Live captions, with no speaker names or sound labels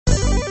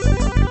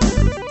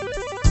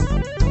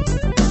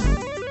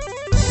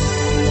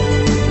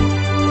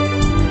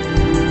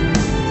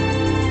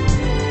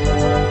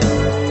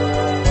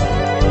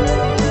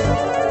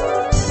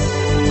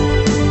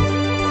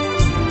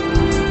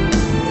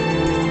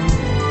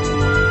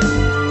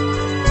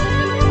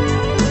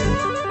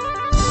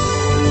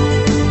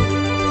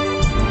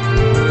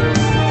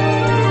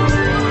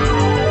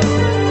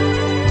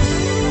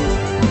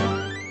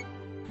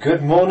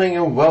Good morning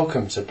and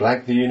welcome to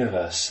Blag the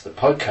Universe, the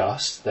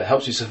podcast that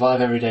helps you survive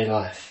everyday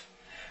life.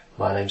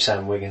 My name's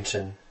Sam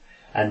Wigginton,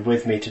 and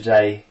with me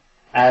today,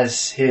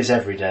 as he is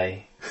every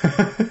day,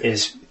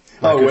 is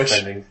my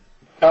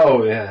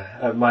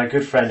my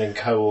good friend and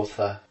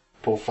co-author,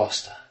 Paul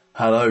Foster.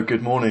 Hello,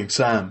 good morning,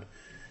 Sam.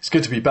 It's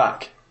good to be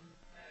back.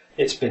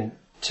 It's been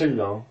too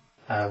long.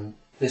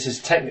 This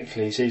is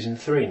technically season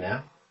 3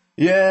 now.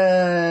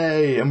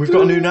 Yay! And we've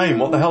got a new name.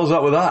 What the hell's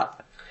up with that?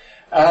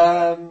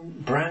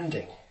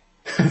 Branding.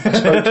 I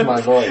spoke to my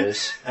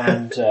lawyers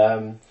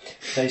and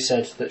they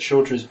said that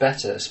shorter is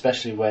better,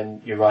 especially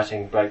when you're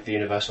writing Blag the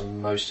Universe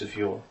on most of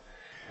your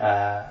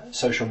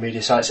social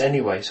media sites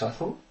anyway. So I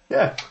thought,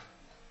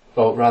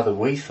 well, rather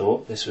we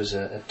thought this was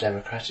a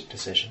democratic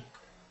decision.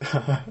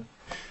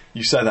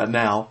 You say that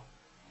now.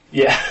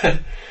 Yeah.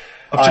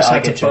 I've just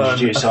had to burn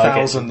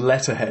 1,000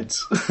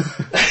 letterheads.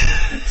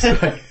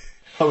 So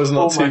I was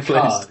not too pleased.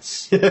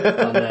 Cards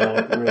are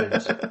now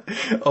ruined.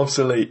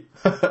 Obsolete.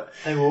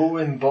 They were all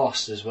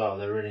embossed as well.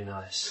 They're really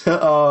nice.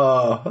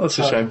 Oh, that's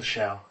a shame.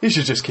 Shell. You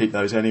should just keep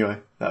those anyway.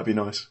 That'd be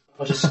nice.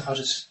 I'll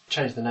just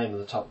change the name on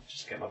the top.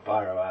 Just get my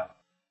biro out.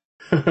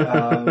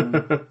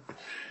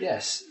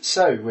 Yes.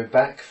 So we're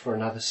back for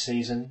another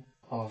season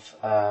of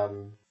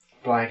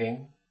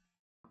blagging.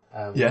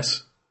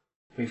 Yes.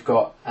 We've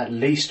got at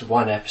least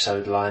one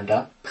episode lined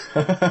up.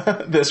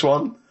 This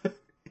one.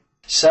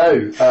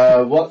 So,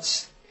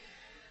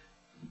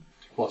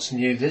 what's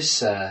new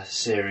this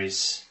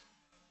series?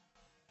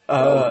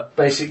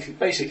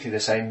 Basically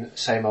the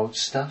same old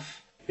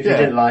stuff. If you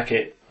didn't like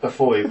it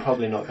before, you're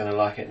probably not going to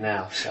like it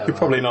now. So you're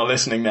probably not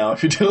listening now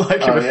if you didn't like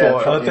it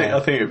before. I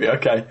think it'd be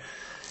okay.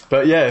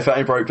 But yeah, if it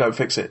ain't broke, don't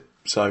fix it.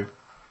 So,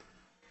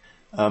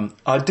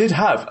 I did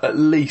have at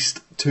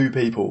least 2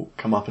 people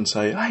come up and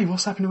say, "Hey,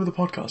 what's happening with the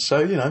podcast?"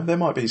 So there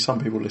might be some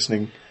people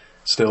listening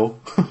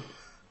still.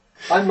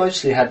 I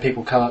mostly had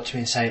people come up to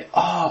me and say,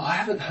 "Oh, I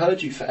haven't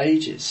heard you for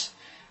ages,"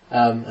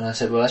 and I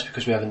said, "Well, that's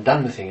because we haven't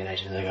done anything in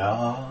ages." And they go,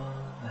 "Oh,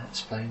 that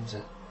explains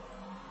it."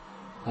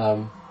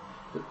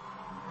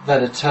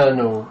 That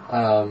eternal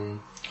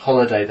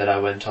holiday that I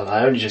went on,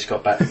 I only just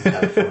got back from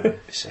California.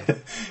 You see.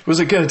 Was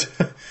it good?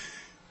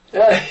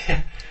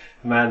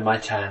 Man, my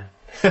tan.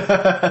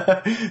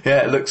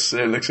 Yeah, it looks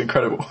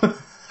incredible.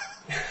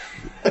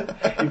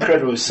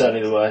 Incredible is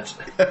certainly the word.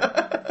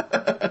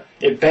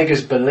 It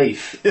beggars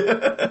belief.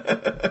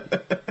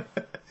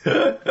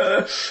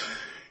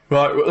 Right,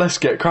 well, let's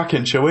get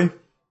cracking, shall we?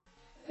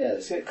 Yeah,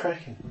 let's get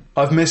cracking.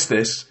 I've missed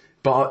this,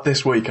 but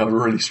this week I've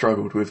really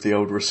struggled with the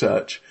old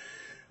research.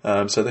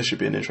 So this should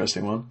be an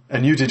interesting one.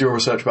 And you did your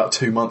research about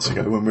 2 months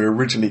ago when we were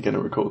originally going to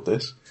record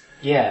this.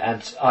 Yeah,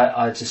 and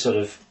I just sort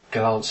of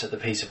glanced at the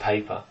piece of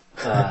paper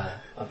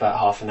about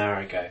half an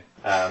hour ago,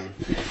 and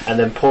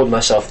then poured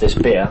myself this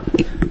beer.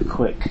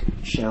 Quick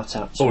shout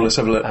out to let's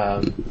have a look.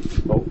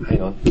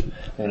 Hang on. I'm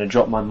going to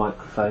drop my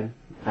microphone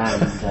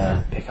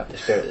and pick up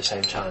this beer at the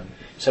same time.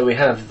 So we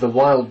have the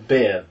Wild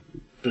Beer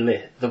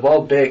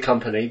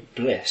Company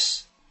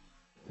Bliss.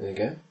 There you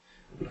go.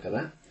 Look at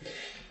that.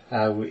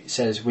 It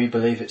says, "We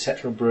believe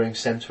exceptional brewing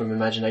stems from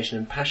imagination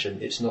and passion.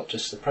 It's not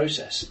just the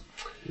process."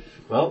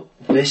 Well,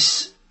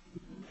 this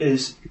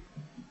is...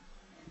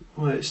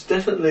 Well, it's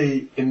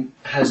definitely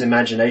has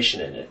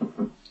imagination in it.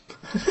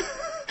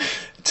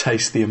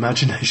 Taste the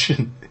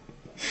imagination.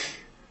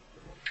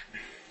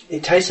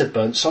 It tastes of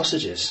burnt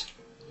sausages.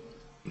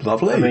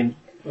 Lovely. I mean,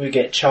 we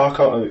get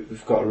charcoal.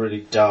 We've got a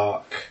really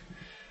dark...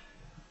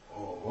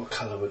 what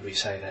colour would we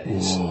say that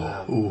is?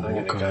 I'm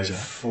going to go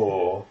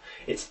for...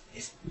 It's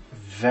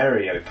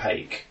very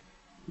opaque.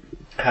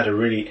 Had a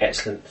really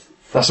excellent...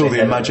 That's all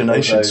the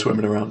imagination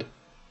swimming around.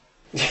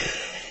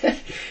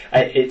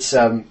 It's...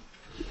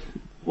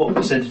 what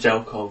percentage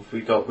alcohol have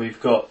we got?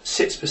 We've got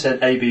 6%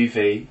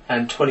 ABV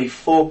and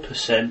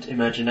 24%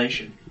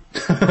 imagination.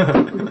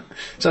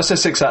 So that's a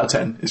 6 out of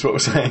 10, is what we're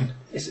saying.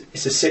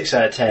 It's a 6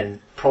 out of 10.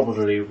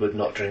 Probably would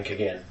not drink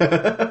again.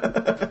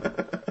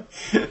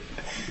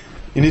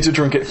 You need to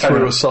drink it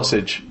through a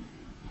sausage.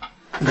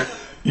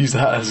 Use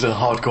that as a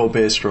hardcore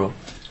beer straw.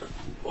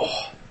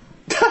 Oh.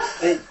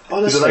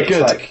 Honestly, is that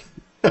good?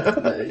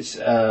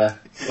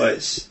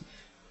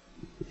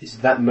 It's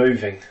that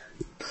moving.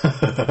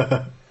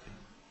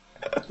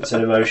 It's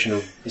an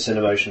emotional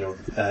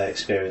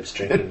experience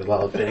drinking the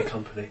Wild Beer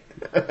Company.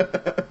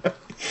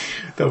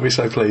 They'll be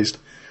so pleased.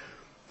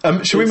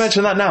 Should we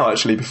mention that now,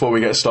 actually, before we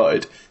get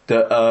started?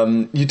 That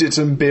you did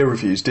some beer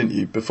reviews, didn't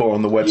you, before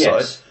on the website?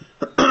 Yes.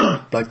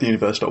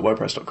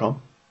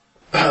 Blagtheuniverse.wordpress.com.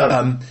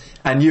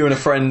 And you and a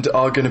friend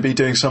are going to be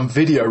doing some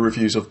video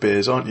reviews of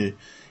beers, aren't you?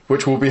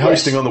 Which we'll be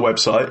hosting on the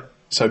website,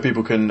 so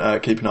people can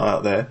keep an eye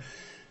out there.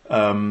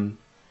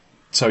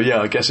 So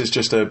yeah, I guess it's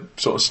just a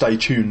sort of stay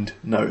tuned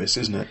notice,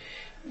 isn't it?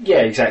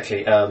 Yeah,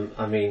 exactly.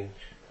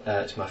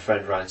 It's my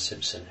friend Ryan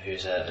Simpson,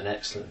 who's an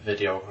excellent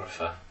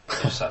videographer,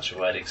 if such a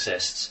word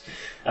exists.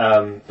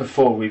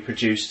 Before we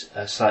produced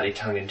a slightly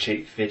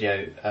tongue-in-cheek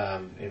video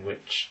in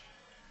which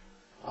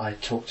I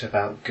talked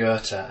about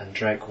Goethe and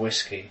drank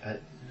whiskey.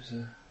 It was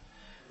a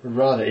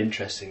rather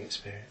interesting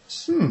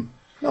experience.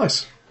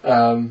 Nice.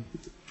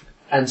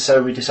 And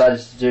so we decided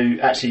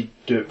to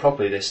do it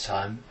properly this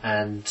time,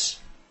 and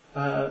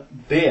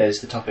beer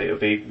is the topic. It'll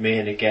be me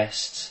and a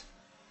guest.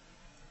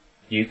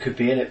 You could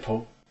be in it,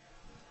 Paul.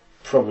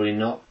 Probably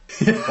not.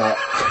 But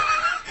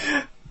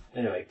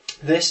anyway,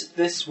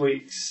 this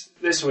week's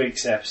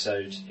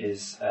episode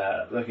is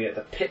looking at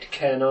the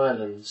Pitcairn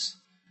Islands,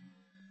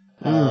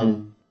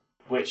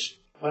 which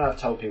when I've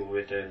told people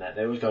we're doing that,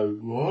 they always go,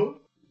 "What?"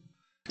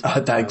 I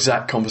had that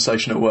exact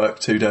conversation at work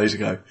 2 days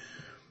ago.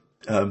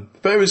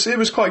 But it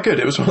was quite good.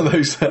 It was one of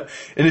those that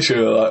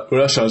initially were like,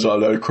 well, that sounds like a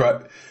load of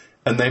crap.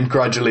 And then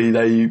gradually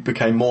they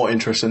became more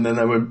interested, and then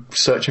they were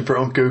searching for it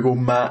on Google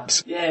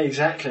Maps. Yeah,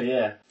 exactly,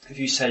 yeah. If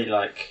you say,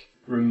 like,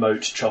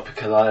 remote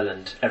tropical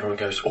island, everyone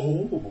goes,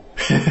 oh.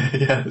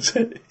 Yeah, that's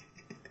it.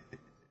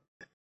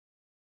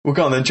 Well,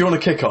 go on then. Do you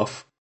want to kick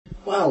off?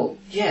 Well,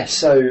 yeah,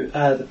 so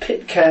the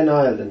Pitcairn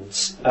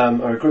Islands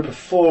are a group of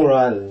 4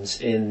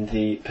 islands in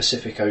the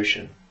Pacific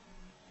Ocean.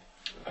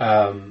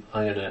 I'm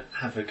going to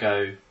have a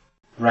go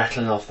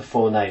rattling off the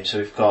 4 names. So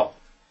we've got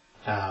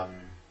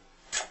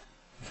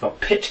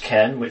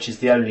Pitcairn, which is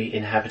the only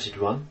inhabited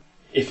one,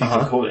 if you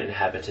can call it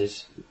inhabited.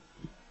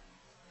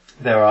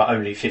 There are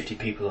only 50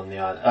 people on the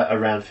island,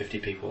 around 50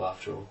 people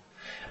after all.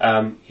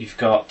 You've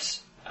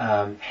got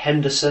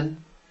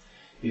Henderson,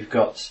 you've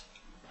got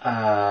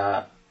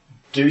Dulce,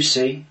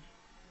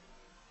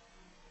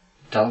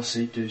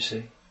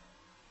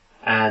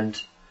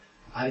 and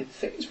I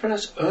think it's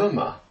pronounced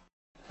Irma.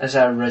 As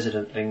our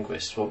resident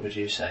linguist, what would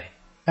you say?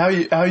 How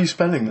are you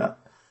spelling that?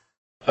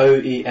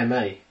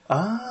 OEMA.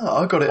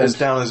 I got it as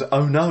down as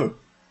oh no.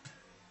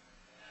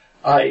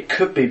 It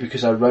could be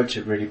because I wrote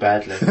it really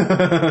badly.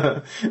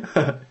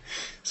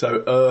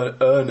 So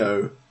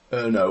no,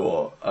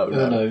 or oh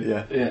no,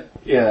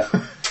 yeah.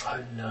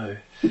 Oh no.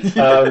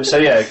 So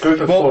yeah,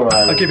 group of 4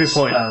 islands. I'll give you a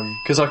point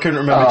because I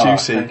couldn't remember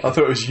Juicy. I thought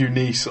it was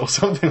Eunice or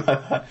something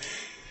like that.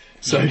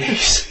 So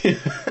Eunice.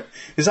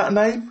 Is that a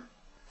name?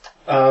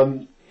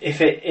 If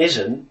it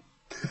isn't,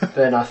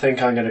 then I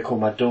think I'm going to call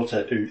my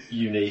daughter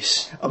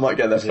Eunice. I might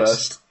get there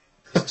first.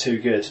 It's too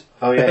good.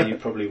 Oh yeah, you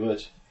probably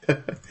would.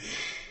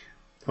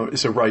 Oh,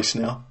 it's a race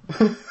now.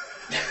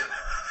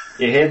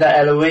 You hear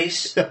that,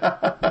 Eloise?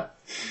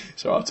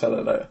 So I'll tell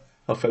her later.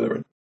 I'll fill her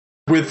in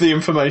with the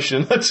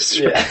information.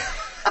 Yeah.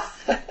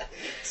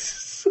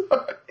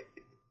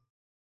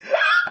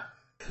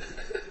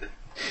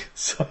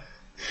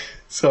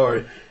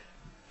 Sorry.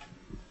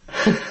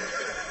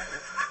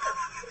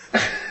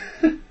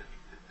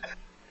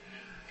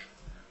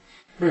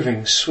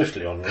 Moving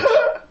swiftly onwards.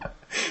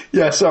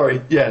 Yeah,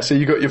 sorry. Yeah, so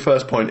you got your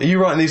first point. Are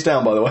you writing these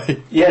down, by the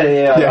way?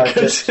 Yeah. I've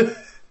just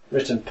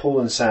written Paul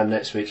and Sam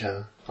next to each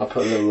other. I'll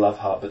put a little love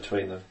heart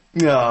between them.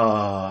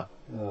 Ah.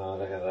 Oh,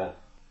 look at that.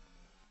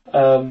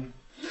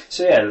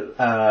 So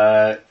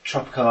yeah,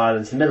 tropical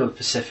islands, the middle of the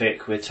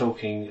Pacific. We're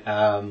talking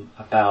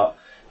about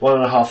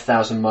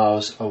 1,500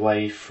 miles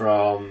away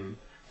from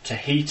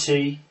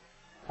Tahiti,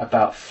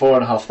 about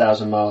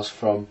 4,500 miles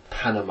from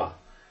Panama,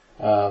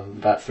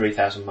 about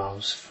 3,000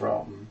 miles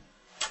from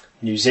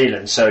New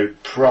Zealand, so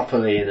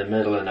properly in the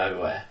middle of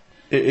nowhere.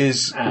 It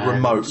is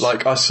remote.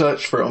 Like, I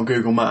searched for it on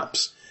Google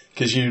Maps,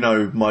 because you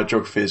know my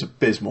geography is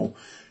abysmal.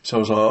 So I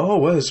was like, oh,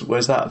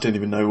 where's that? I didn't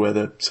even know where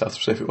the South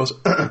Pacific was.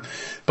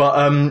 But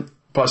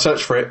I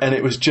searched for it, and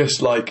it was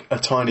just like a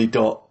tiny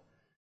dot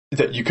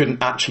that you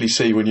couldn't actually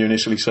see when you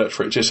initially searched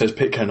for it. It just says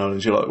Pitcairn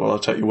Islands. You're like, well, I'll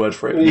take your word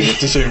for it. And you have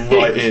to zoom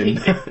right in.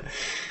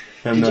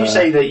 And, did you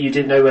say that you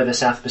didn't know where the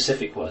South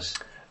Pacific was?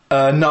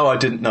 No, I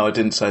didn't. No, I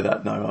didn't say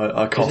that. No,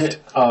 I coughed.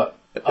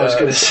 I was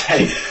going to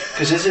say,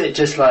 because isn't it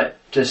just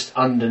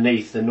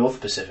underneath the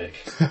North Pacific?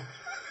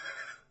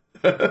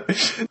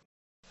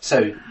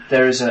 So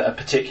there is a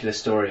particular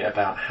story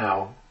about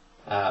how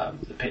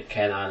the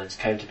Pitcairn Islands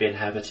came to be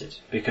inhabited,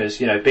 because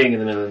being in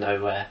the middle of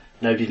nowhere,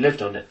 nobody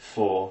lived on it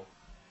for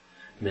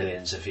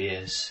millions of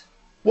years.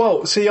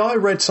 Well, see, I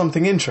read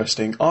something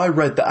interesting. I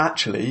read that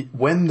actually,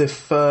 when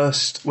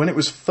it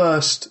was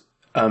first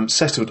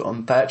settled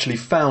on, they actually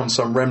found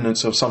some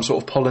remnants of some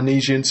sort of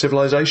Polynesian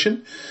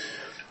civilization.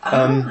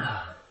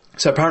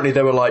 So apparently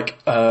there were like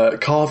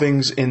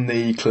carvings in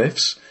the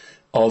cliffs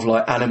of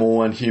like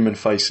animal and human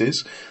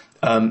faces,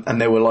 and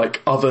there were like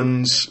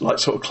ovens, like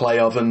sort of clay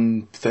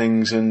oven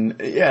things, and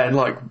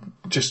like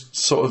just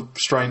sort of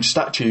strange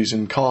statues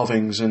and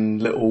carvings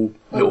and little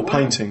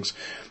paintings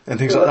and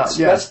things like that.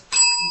 Yeah,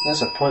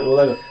 that's a point all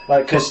over.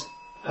 Like, because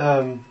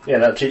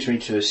that teaches me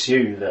to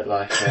assume that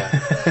like.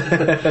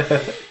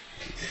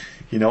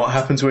 You know what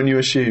happens when you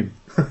assume.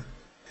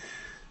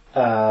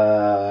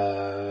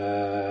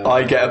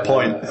 I get a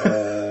point.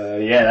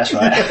 Yeah, that's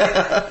right.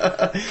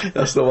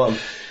 That's the one.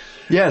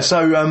 Yeah,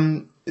 so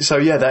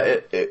yeah,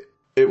 that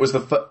it was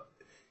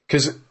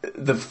because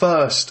the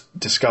first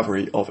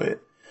discovery of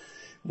it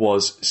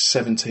was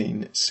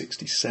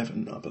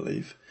 1767, I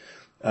believe,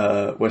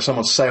 where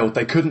someone sailed.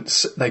 They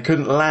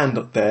couldn't land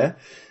up there,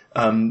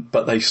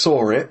 but they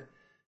saw it.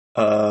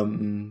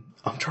 I'm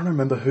trying to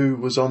remember who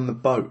was on the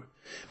boat.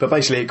 But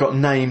basically, it got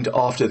named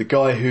after the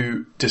guy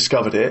who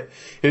discovered it.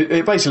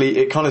 It basically,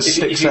 it kind of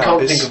sticks out. If you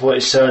can't think of what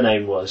his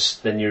surname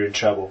was, then you're in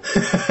trouble.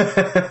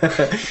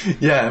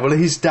 Yeah, well,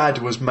 his dad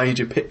was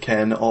Major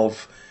Pitcairn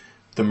of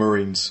the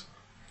Marines.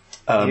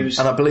 And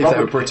I believe they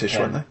were British,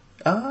 Pitcairn. weren't they?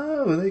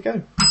 Oh, well, there you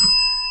go.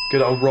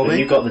 Good old Robbie. Well,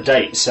 you got the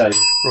date, so...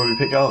 Robbie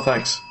Pitcairn. Oh,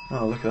 thanks.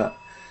 Oh, look at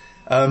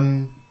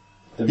that.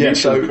 The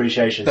Mutual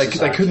Appreciation they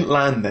Society. couldn't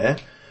land there,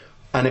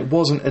 and it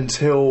wasn't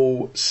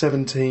until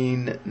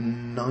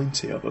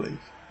 1790, I believe.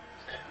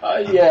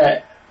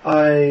 Yeah,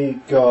 I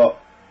got...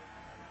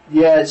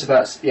 Yeah, it's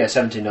about... Yeah,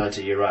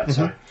 1790, you're right,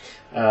 sorry.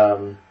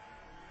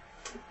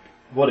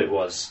 What it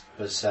was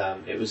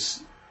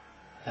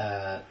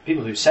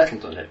people who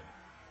settled on it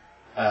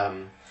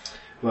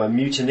were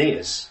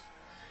mutineers.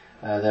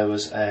 There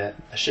was a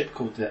ship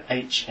called the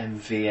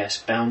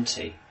HMVS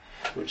Bounty,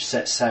 which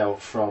set sail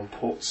from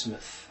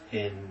Portsmouth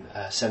in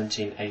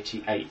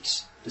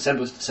 1788,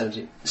 December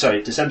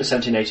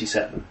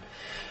 1787,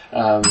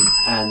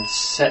 and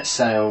set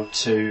sail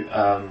to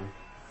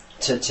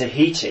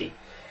Tahiti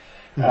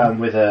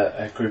with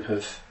a group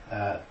of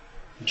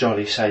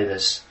jolly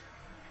sailors.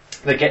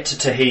 They get to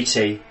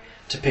Tahiti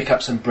to pick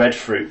up some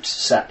breadfruit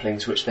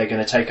saplings, which they're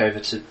going to take over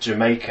to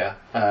Jamaica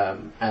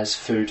as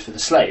food for the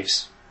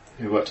slaves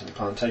who worked on the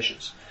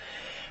plantations.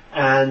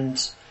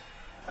 And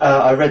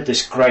I read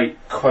this great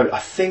quote, I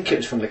think it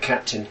was from the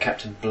captain,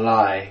 Captain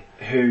Bligh,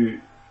 who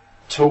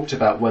talked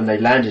about when they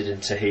landed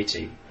in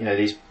Tahiti. You know,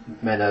 these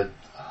men are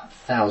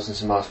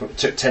thousands of miles from it. It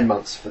took 10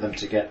 months for them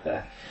to get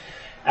there.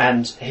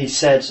 And he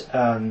said that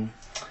on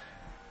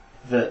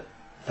the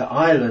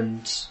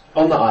island,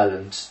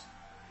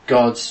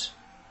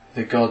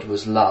 the God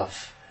was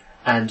love,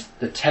 and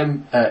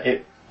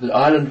the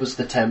island was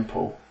the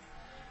temple,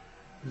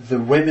 the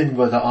women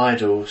were the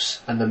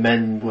idols, and the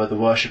men were the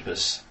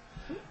worshippers.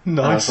 Nice. And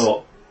I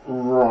thought,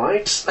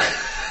 right.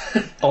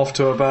 Off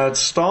to a bad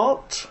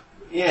start.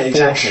 Yeah,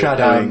 exactly.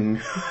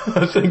 Foreshadowing,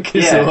 I think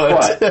is the word.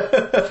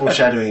 Quite.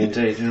 Foreshadowing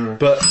indeed.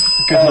 But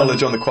good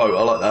knowledge on the quote,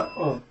 I like that.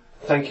 Oh,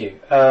 thank you.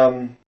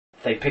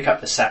 They pick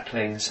up the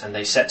saplings and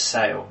they set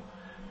sail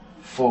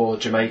for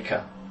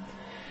Jamaica.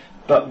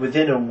 But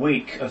within a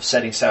week of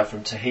setting sail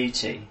from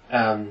Tahiti,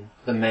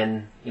 the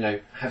men,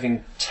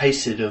 having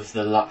tasted of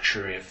the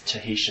luxury of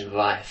Tahitian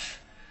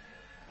life,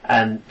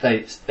 and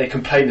they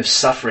complain of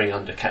suffering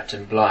under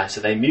Captain Bligh,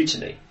 so they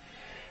mutiny,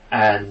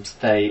 and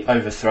they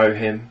overthrow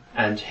him,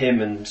 and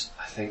I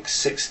think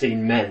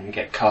 16 men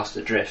get cast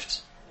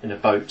adrift in a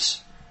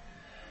boat,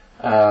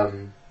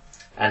 and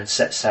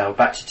set sail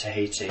back to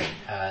Tahiti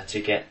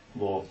to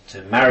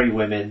marry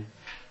women,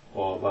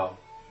 I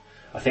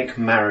think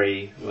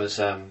marry was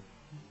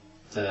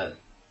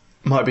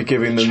might be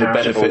giving them the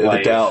benefit of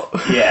the doubt.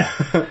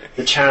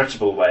 The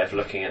charitable way of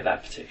looking at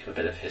that particular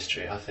bit of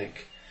history. I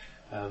think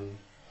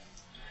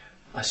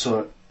I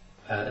saw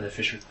an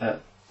official.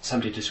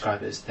 Somebody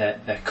described it as their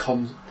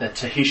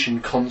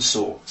Tahitian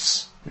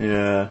consorts.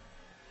 Yeah.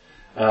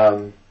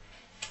 Some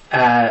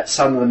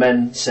of the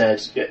men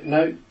said,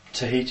 "No,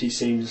 Tahiti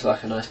seems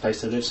like a nice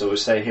place to live, so we'll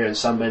stay here." And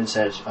some men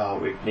said, "Oh,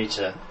 we need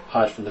to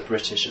hide from the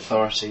British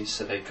authorities,"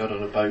 so they got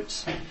on a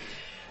boat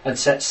and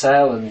set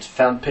sail and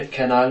found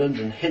Pitcairn Island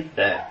and hid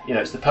there.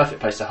 It's the perfect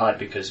place to hide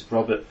because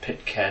Robert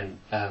Pitcairn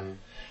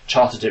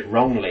charted it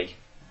wrongly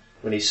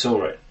when he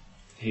saw it.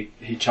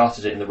 He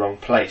charted it in the wrong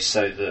place,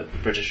 so the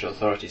British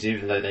authorities,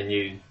 even though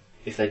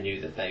if they knew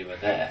that they were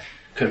there,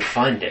 couldn't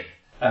find it.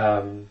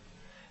 And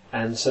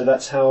so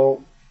that's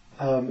how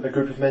a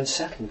group of men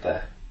settled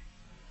there,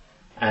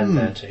 and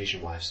their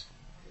Tahitian wives.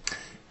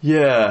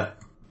 Yeah,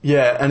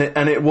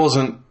 and it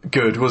wasn't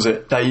good, was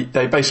it?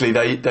 They basically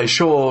they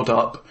shored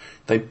up,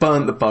 they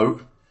burnt the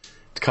boat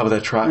to cover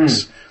their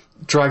tracks,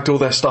 dragged all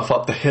their stuff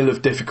up the Hill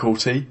of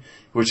Difficulty,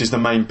 which is the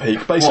main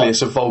peak. Basically,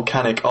 it's a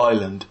volcanic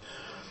island.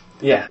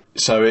 Yeah.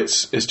 So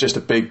it's just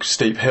a big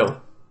steep hill,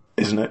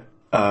 isn't it?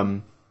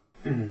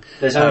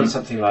 There's only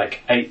something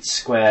like 8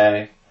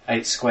 square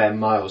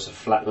miles of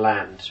flat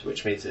land,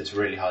 which means it's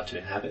really hard to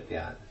inhabit the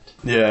island.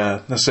 Yeah,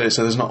 that's it.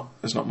 So there's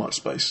not much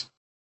space.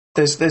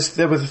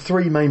 There were the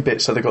 3 main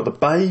bits. So they got the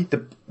bay,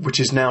 which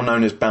is now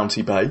known as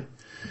Bounty Bay.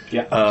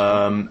 Yeah.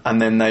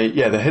 And then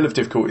the Hill of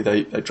Difficulty,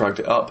 they dragged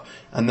it up,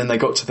 and then they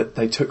got to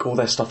they took all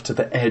their stuff to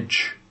the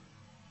edge,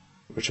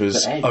 which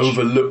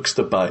overlooks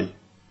the bay.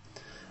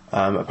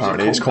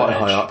 Apparently, it's quite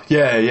high up.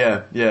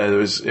 Yeah.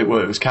 It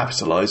was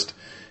capitalised,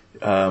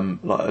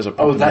 as a.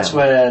 Oh, that's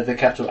where the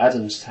capital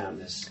Adams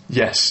town is.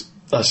 Yes,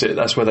 that's it.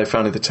 That's where they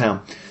founded the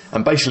town.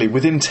 And basically,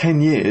 within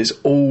 10 years,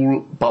 all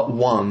but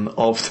one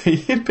of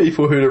the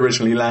people who had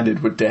originally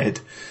landed were dead.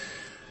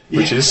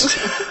 Which is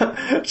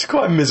it's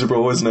quite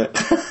miserable, isn't it?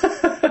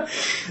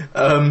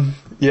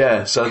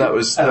 So that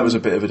was a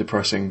bit of a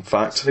depressing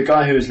fact. So the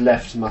guy who was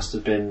left must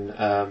have been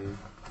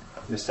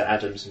Mr.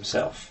 Adams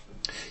himself.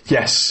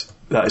 Yes,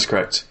 that is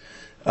correct.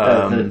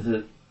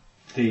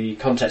 The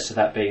context of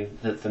that being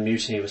that the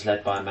mutiny was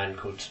led by a man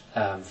called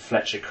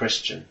Fletcher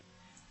Christian,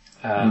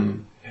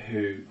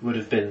 who would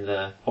have been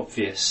the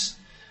obvious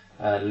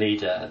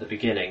leader at the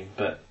beginning,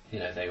 but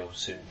they all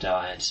soon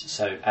died.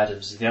 So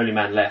Adams is the only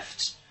man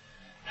left.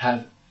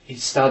 He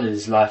started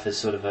his life as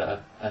sort of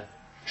a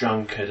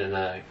drunkard and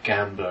a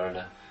gambler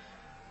and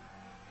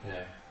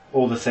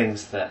all the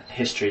things that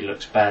history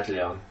looks badly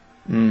on,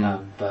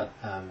 but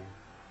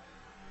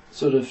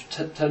sort of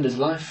turned his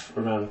life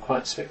around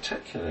quite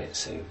spectacularly, it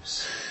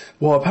seems.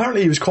 Well,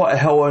 apparently he was quite a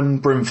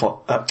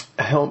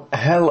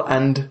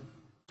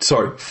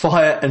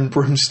fire and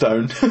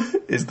brimstone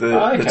is the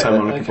term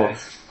I'm looking for.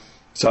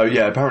 So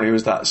yeah, apparently he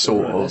was that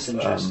sort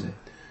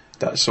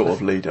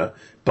of leader.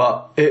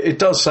 But it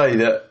does say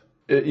that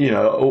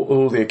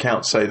all the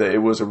accounts say that it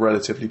was a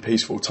relatively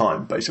peaceful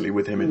time, basically,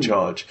 with him in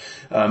charge.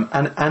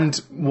 And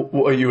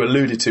what you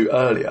alluded to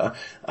earlier,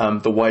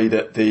 the way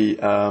that the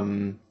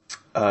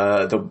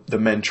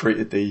men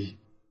treated the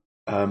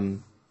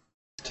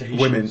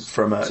women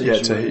from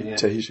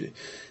Tahiti.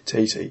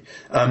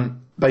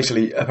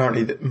 Basically,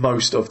 apparently, that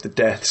most of the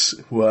deaths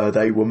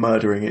they were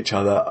murdering each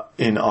other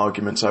in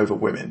arguments over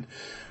women.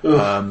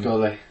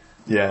 Golly.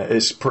 Yeah,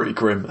 it's pretty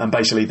grim. And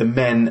basically, the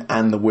men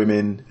and the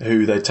women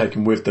who they'd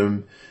taken with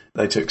them,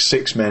 they took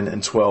 6 men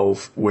and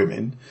 12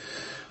 women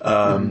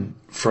from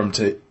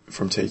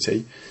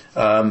TT.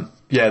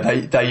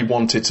 They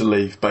wanted to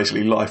leave.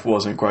 Basically, life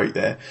wasn't great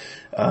there.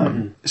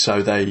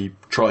 So they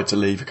tried to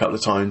leave a couple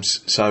of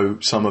times. So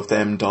some of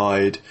them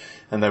died,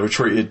 and they were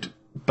treated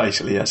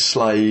basically as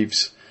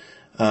slaves.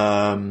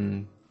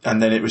 And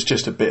then it was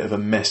just a bit of a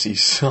messy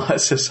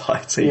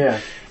society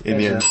in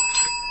the end.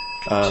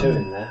 2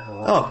 in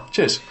there.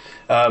 Cheers.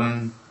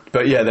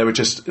 But yeah, they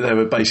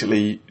were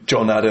basically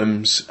John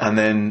Adams and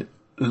then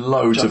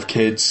loads of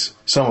kids,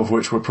 some of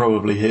which were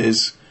probably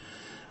his.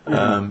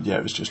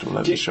 It was just all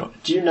over the shop.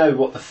 Do you know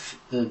what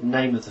the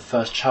name of the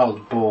first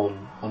child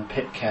born on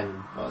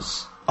Pitcairn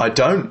was? I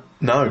don't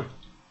know.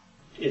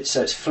 It's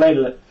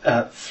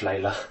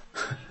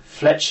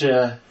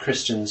Fletcher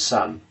Christian's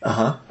son.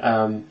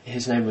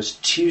 His name was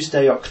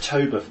Tuesday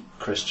October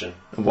Christian.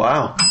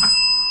 Wow.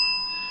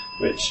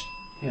 Which...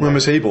 When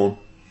was he born?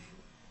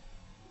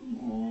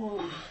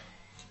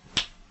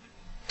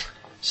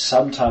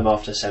 Sometime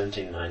after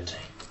 1790.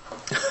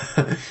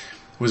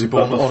 Was he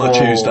born on a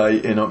Tuesday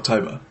in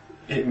October?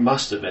 It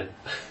must have been.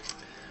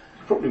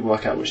 Probably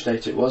work out which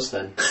date it was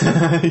then.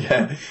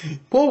 Yeah.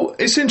 Well,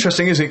 it's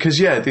interesting, isn't it? Because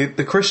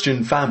the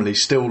Christian family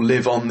still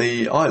live on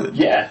the island.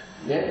 Yeah.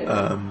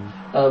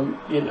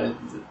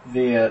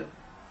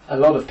 A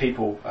lot of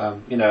people,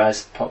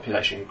 as the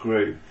population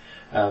grew,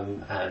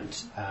 and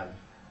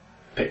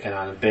Pitcairn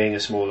Island being a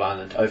small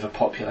island,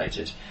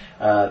 overpopulated,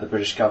 the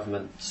British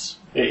government's...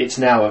 It's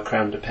now a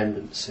Crown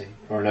dependency,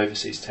 or an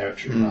overseas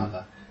territory,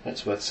 rather.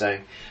 That's worth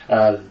saying.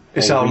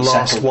 It's our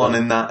last one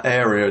in that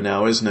area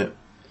now, isn't it?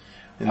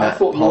 I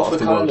thought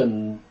Norfolk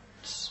Island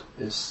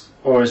is...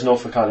 Or is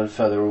Norfolk Island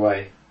further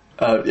away?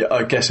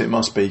 I guess it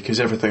must be, because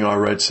everything I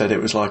read said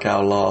it was like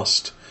our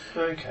last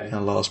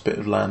bit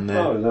of land there.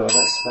 Oh, no,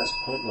 that's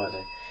point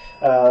worthy.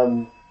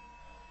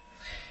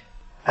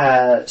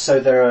 So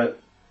there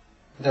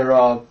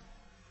are.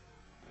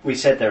 We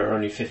said there are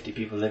only 50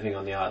 people living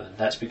on the island.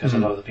 That's because a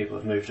lot of the people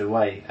have moved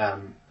away. A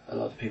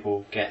lot of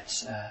people get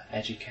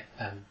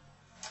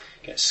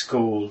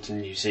schooled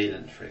in New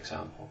Zealand, for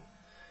example.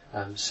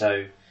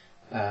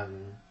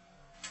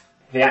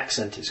 The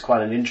accent is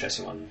quite an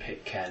interesting one in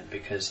Pitcairn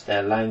because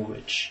their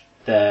language,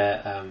 they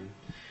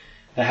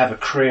have a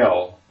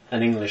Creole,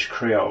 an English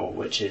Creole,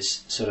 which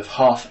is sort of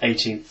half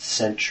 18th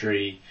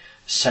century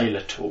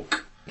sailor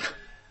talk.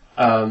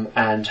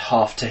 And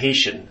half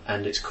Tahitian,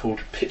 and it's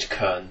called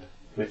Pitcairn,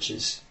 which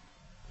is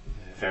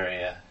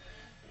very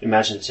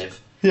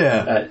imaginative.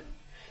 Yeah.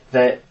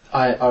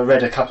 I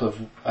read a couple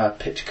of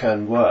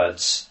Pitcairn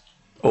words.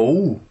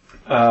 Oh.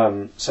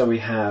 So we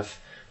have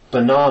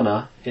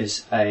banana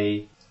is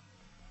a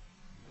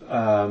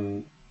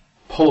pulm.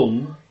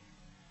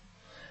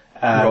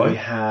 Right. We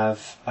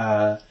have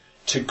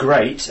to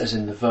grate, as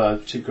in the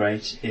verb to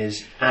grate,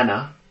 is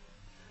anna,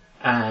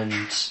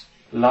 and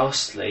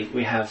lastly,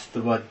 we have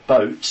the word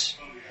boat,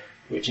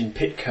 which in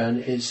Pitcairn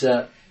is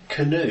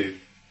canoe.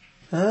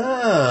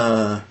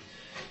 Ah.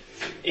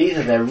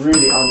 Either they're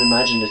really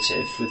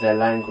unimaginative with their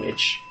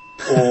language,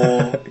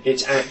 or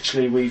it's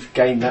actually we've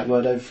gained that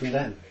word over from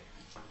them.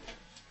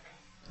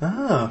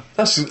 Ah,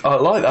 I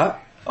like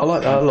that. I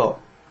like that a lot.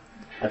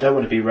 I don't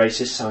want to be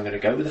racist, so I'm going to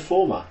go with the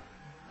former.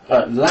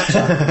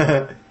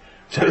 Latter.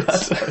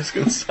 That's what I was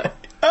going to say.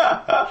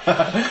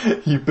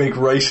 You big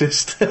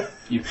racist.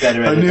 You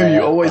better. I knew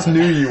you. Always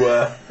knew you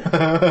were.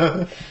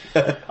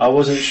 I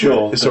wasn't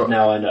sure, but right.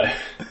 Now I know.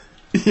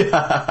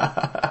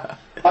 Yeah.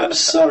 I'm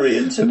sorry,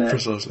 Internet.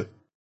 Precisely.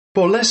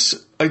 Well,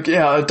 I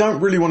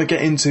don't really want to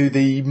get into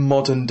the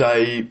modern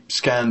day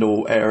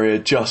scandal area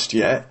just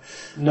yet.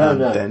 No.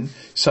 Then,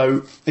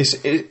 so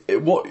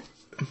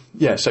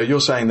so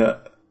you're saying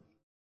that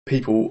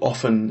people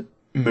often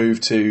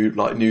move to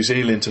like New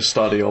Zealand to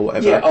study or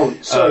whatever. Yeah.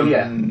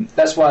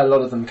 That's why a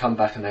lot of them come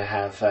back and they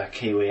have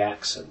Kiwi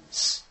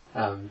accents.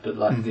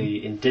 But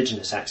the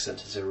indigenous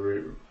accent is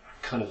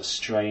kind of a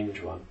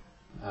strange one.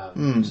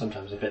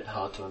 sometimes a bit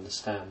hard to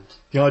understand.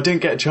 Yeah, I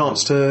didn't get a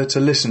chance to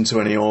listen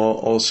to any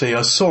or see.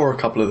 I saw a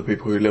couple of the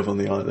people who live on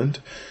the island.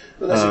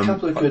 Well, there's a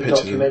couple of good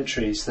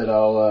documentaries that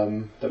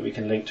that we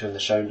can link to in the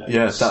show notes.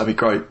 Yeah, that'd be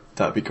great.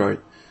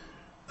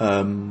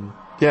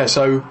 Yeah,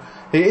 so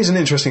it is an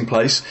interesting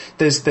place.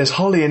 There's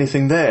hardly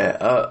anything there.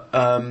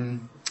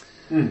 I'm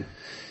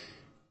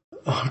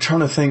trying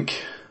to think.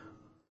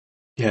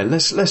 Yeah,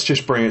 let's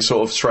just bring it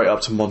sort of straight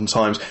up to modern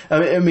times.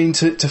 I mean,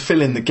 to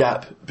fill in the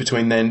gap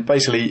between then,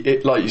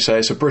 basically, like you say,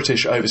 it's a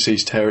British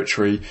overseas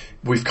territory.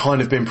 We've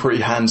kind of been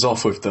pretty hands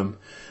off with them,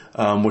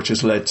 which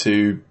has led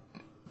to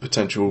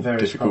potential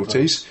various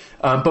difficulties.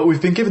 But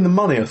we've been given the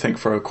money, I think,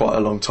 for quite a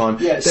long time.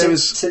 Yeah,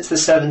 since the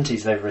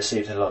 70s, they've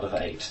received a lot of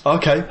aid.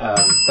 Okay,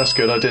 that's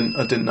good. I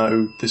didn't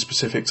know the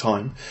specific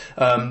time,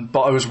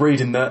 but I was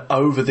reading that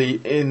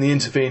in the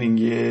intervening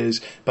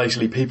years,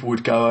 basically people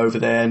would go over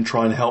there and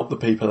try and help the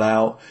people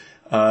out.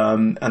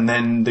 And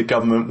then the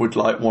government would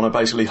want to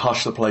basically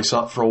hush the place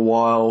up for a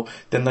while.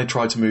 Then they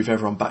tried to move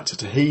everyone back to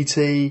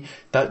Tahiti.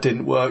 That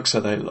didn't work, so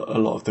a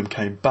lot of them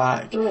came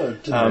back.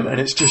 And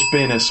it's just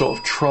been a sort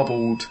of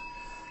troubled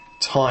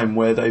time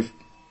where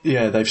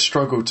they've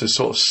struggled to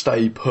sort of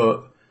stay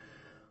put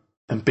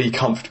and be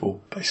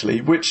comfortable, basically,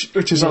 which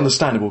is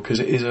understandable because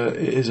it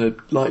is a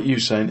like you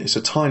saying, it's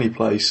a tiny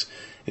place.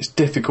 It's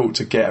difficult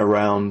to get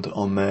around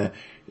on there.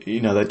 They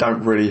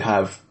don't really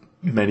have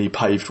many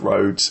paved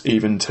roads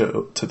even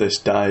to this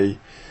day.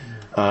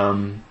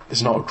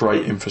 It's not a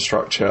great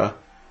infrastructure.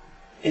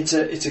 It's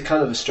a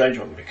kind of a strange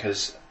one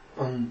because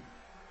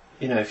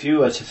if you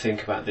were to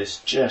think about this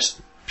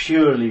just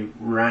purely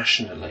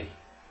rationally,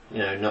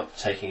 not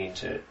taking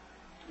into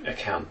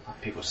account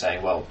people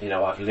saying, well,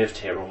 I've lived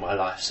here all my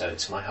life, so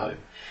it's my home.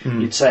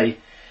 You'd say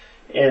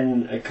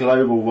in a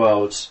global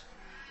world,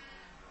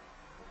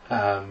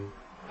 not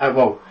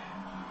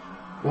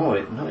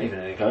even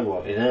in a global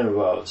world, in our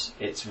world,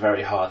 it's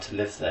very hard to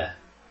live there.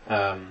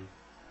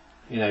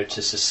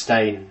 To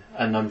sustain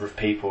a number of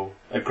people,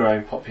 a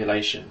growing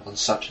population on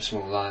such a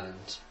small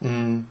island.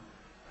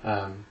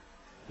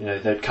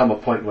 There'd come a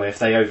point where if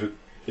they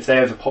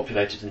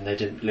overpopulated and they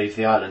didn't leave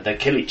the island, they'd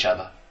kill each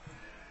other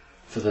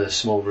for the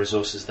small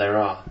resources there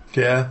are.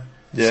 Yeah.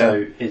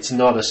 So it's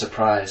not a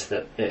surprise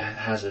that it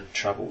has a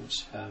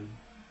troubled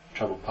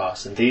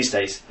past. And these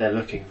days they're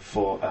looking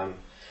for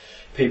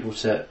people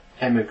to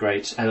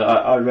emigrate. And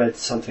I read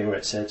something where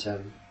it said,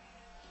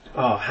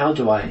 how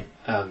do I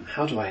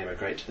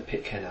emigrate to the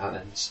Pitcairn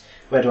Islands?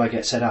 Where do I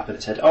get set up? And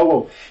it said,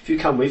 if you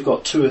come, we've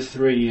got two or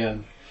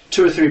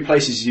three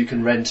places you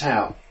can rent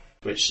out,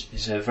 which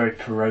is a very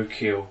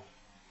parochial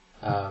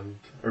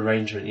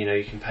arrangement.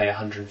 You can pay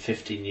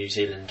 150 New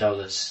Zealand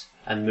dollars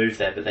and move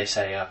there, but they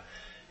say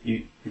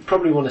you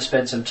probably want to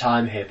spend some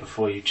time here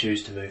before you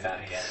choose to move out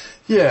here.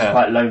 Yeah, it's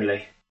quite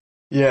lonely.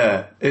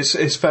 Yeah,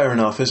 it's fair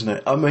enough, isn't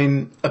it? I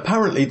mean,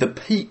 apparently the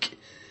peak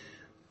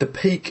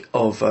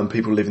of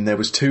people living there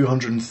was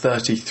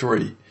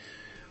 233,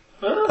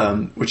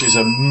 which is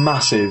a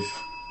massive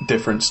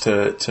difference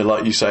to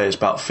like you say, it's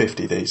about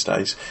 50 these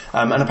days.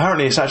 And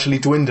apparently it's actually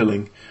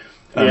dwindling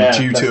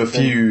due to a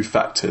few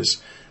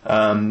factors.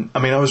 I mean,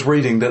 I was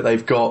reading that they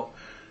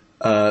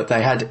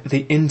had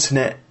the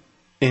internet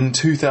in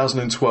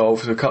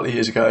 2012, so a couple of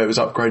years ago, it was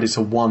upgraded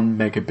to 1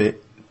 megabit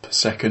per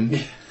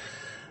second.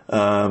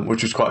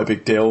 Which was quite a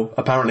big deal.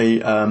 Apparently,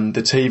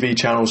 the TV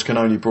channels can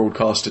only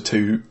broadcast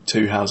to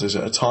two houses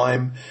at a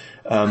time.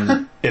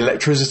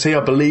 Electricity, I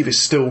believe, is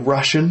still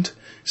rationed.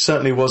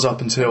 Certainly was up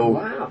until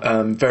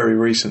very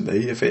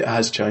recently, if it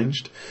has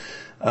changed.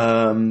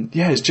 It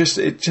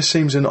just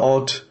seems an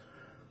odd.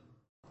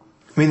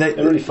 I mean, they're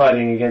really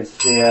fighting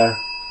against the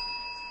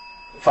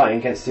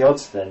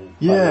odds. Then,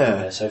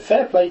 so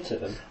fair play to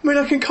them. I mean,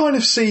 I can kind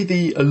of see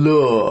the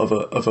allure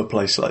of a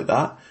place like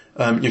that.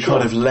 You're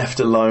kind of left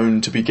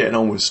alone to be getting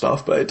on with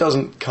stuff, but it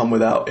doesn't come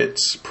without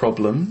its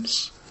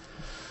problems.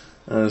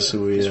 It's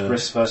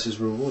risk versus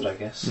reward, I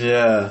guess.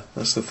 Yeah,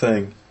 that's the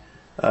thing.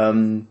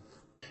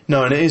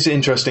 No, and it is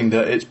interesting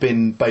that it's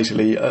been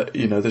basically,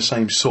 the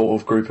same sort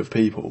of group of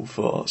people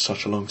for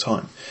such a long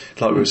time.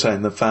 Like we were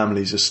saying, the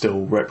families are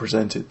still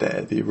represented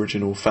there, the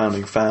original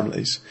founding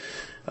families.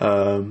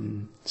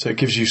 So it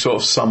gives you sort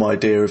of some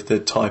idea of the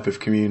type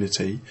of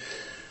community.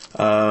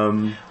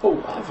 I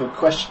have a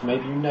question.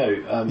 Maybe you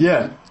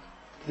know.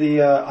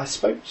 I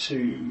spoke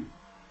to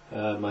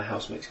my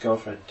housemate's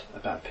girlfriend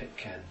about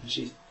Pitcairn.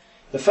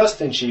 The first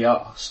thing she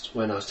asked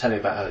when I was telling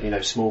about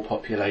her, small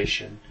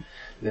population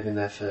living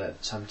there for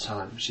some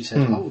time, she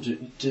said,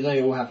 do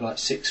they all have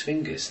 6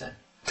 fingers then?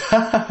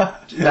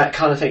 That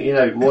kind of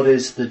thing. What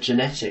is the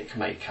genetic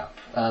makeup?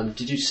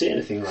 Did you see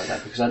anything like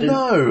that? Because I didn't.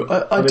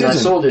 No, I didn't. I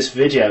saw this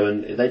video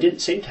and they didn't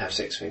seem to have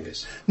 6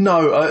 fingers.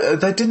 No,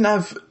 they didn't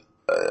have.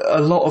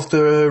 A lot of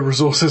the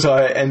resources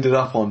I ended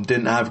up on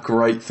didn't have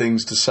great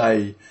things to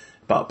say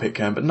about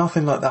Pitcairn, but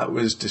nothing like that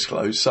was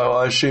disclosed, so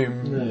I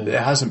assume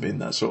there hasn't been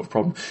that sort of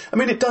problem. I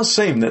mean, it does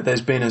seem that there's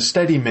been a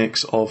steady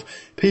mix of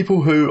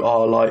people who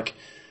are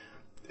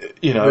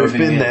have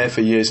been there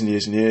for years and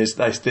years and years.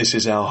 This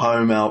is our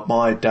home,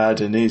 my dad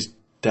and his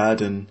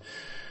dad and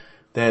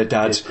their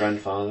dads, his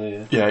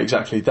grandfather, yeah,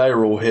 exactly. They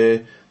are all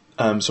here,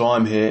 so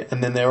I'm here,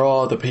 and then there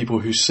are the people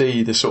who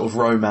see the sort of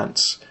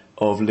romance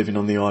of living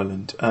on the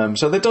island.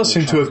 So there does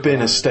seem to have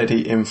been a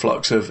steady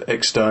influx of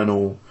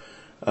external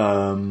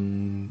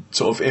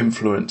sort of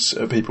influence.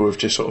 People who've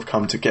just sort of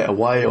come to get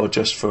away, or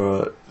just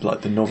for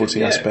like the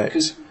novelty aspect.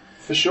 Because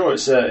for sure,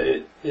 it's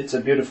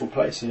a beautiful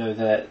place. You know,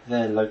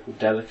 their local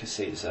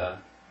delicacies are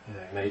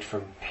made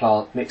from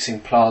mixing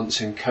plants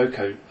and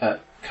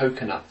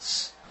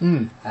coconuts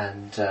and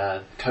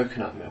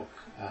coconut milk.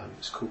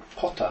 It's called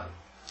potta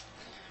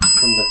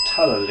from the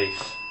tala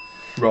leaf,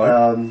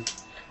 Right.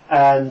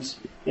 and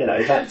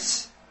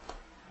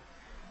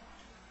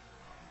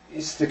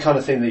it's the kind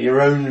of thing that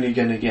you're only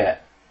going to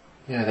get.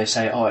 You know, they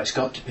say, it's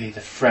got to be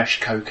the fresh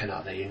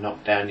coconut that you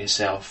knock down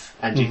yourself,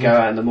 and you go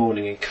out in the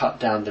morning and cut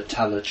down the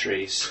tala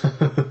trees.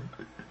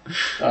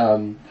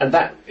 And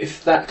that,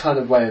 if that kind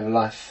of way of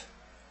life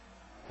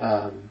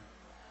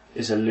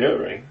is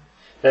alluring,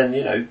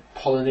 then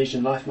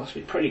Polynesian life must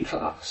be pretty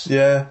class.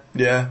 Yeah.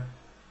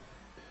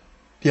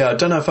 I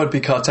don't know if I'd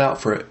be cut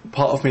out for it.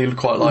 Part of me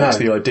quite likes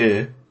the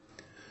idea,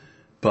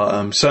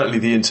 but certainly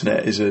the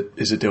internet is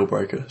a deal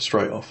breaker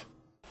straight off.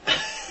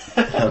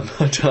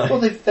 Well,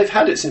 they've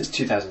had it since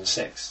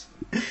 2006.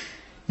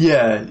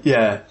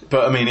 Yeah,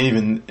 but I mean,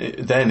 even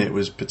then it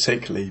was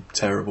particularly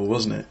terrible,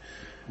 wasn't it?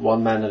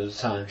 One man at a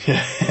time.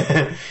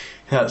 Yeah,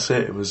 that's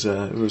it. It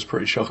was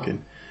pretty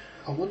shocking.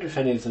 I wonder if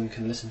any of them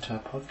can listen to our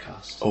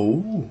podcast.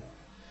 Oh,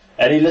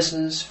 any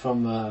listeners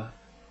from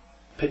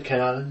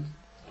Pitcairn Islands?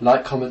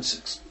 Like, comment,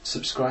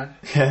 subscribe.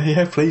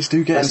 Yeah. Please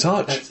do get in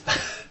touch.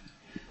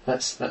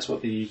 That's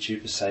what the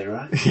YouTubers say,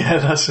 right? Yeah,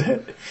 that's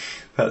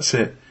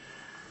it.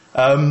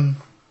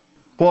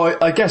 Well,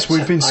 I guess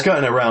we've been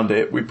skirting around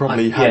it. We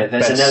probably had. Yeah,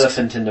 there's an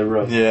elephant in the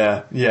room.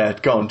 Yeah.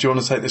 Go on. Do you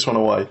want to take this one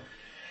away?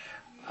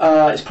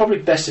 It's probably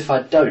best if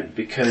I don't,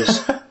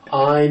 because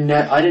I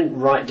didn't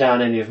write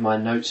down any of my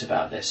notes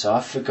about this, so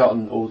I've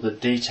forgotten all the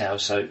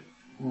details. So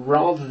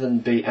rather than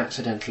be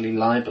accidentally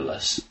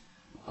libelous,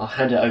 I'll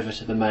hand it over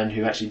to the man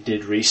who actually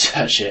did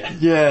research it.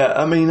 Yeah,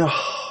 I mean,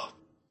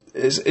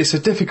 it's a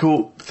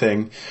difficult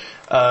thing.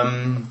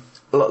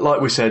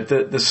 Like we said,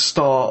 the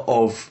start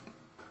of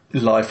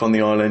life on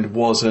the island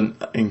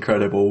wasn't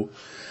incredible.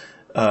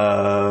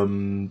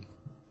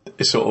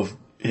 It's sort of,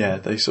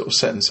 they sort of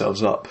set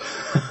themselves up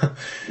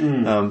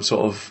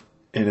sort of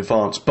in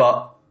advance.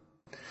 But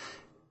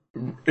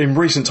in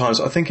recent times,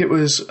 I think it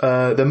was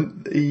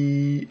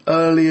the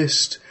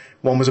earliest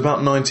one was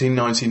about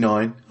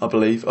 1999, I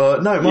believe. No,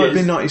 it might have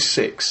been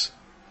 96.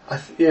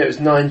 It was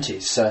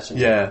 90s,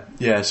 certainly.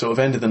 Yeah, sort of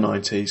end of the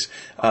 90s.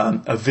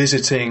 A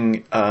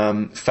visiting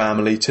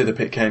family to the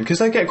Pitcairn, because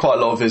they get quite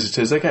a lot of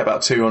visitors. They get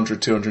about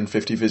 200,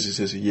 250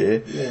 visitors a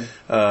year. Yeah.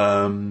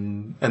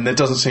 And there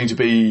doesn't seem to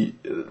be...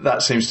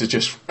 That seems to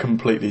just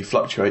completely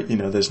fluctuate.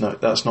 That's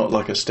not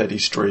like a steady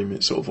stream.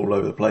 It's sort of all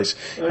over the place.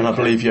 Okay. And I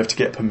believe you have to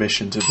get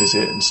permission to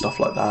visit and stuff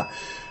like that.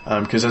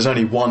 Because there's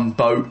only one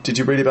boat. Did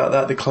you read about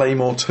that? The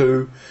Claymore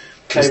 2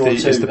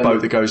 is the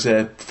boat that goes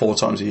there 4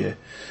 times a year.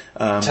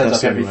 Turns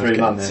up every 3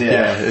 months.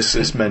 Yeah,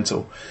 it's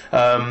mental.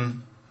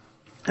 And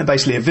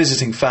basically, a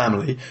visiting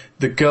family.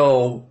 The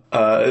girl,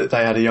 they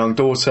had a young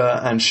daughter,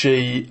 and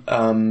she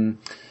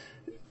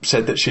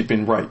said that she'd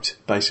been raped,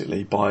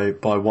 basically, by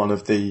one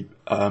of the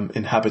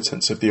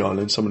inhabitants of the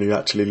island, someone who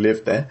actually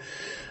lived there.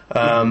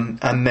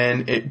 And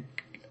then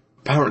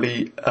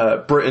apparently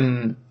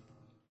Britain,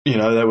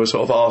 they were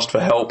sort of asked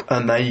for help,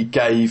 and they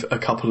gave a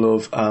couple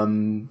of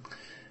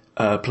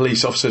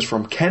police officers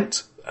from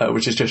Kent,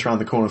 which is just around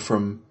the corner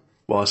from.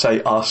 Well, I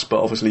say us, but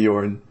obviously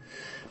you're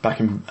back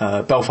in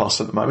Belfast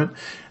at the moment.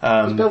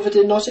 Is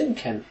Belvedere not in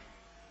Kent?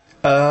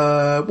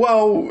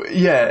 Well,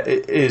 yeah,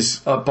 it is,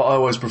 but I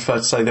always prefer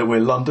to say that we're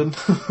London.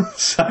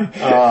 So.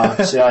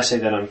 See, I say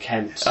that I'm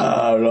Kent.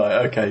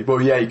 Right, okay.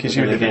 Well, yeah, because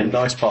you live in a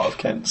nice part of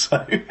Kent,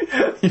 so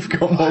you've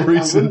got more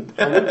reason.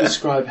 I wouldn't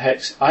describe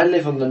Hex. I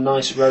live on the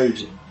nice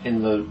road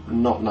in the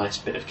not nice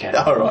bit of Kent.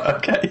 Oh, right,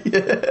 okay.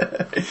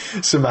 Yeah.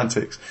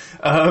 Semantics.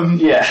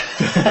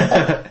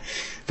 Yeah.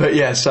 But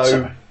yeah, so...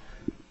 Sorry.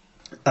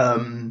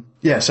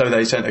 So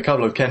they sent a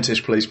couple of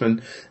Kentish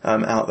policemen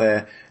out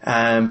there,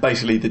 and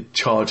basically the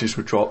charges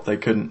were dropped. They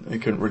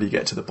couldn't really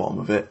get to the bottom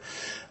of it.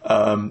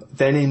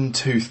 Then in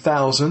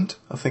 2000,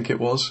 I think it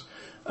was,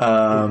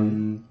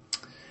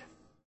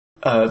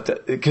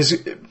 because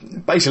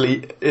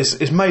basically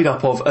it's made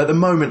up of, at the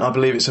moment I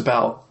believe it's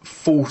about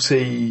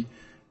 40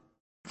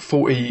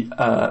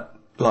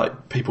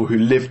 like people who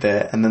live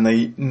there, and then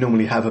they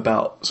normally have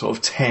about sort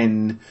of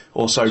 10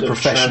 or so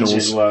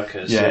professionals.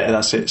 Workers, yeah,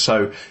 that's it.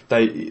 So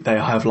they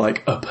have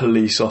like a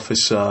police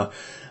officer,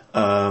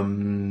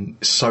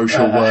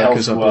 social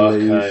workers, I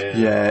believe.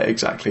 Yeah,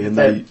 exactly. And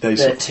they their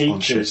sort of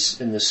teachers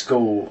in the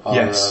school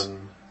are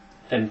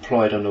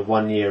employed on a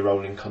 1-year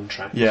rolling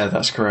contract. Yeah,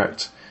 that's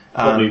correct.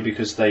 Probably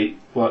because they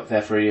work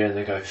there for a year and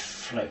they go,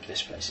 flip,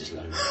 this place is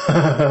lonely.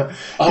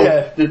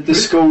 The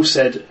school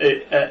said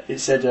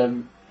it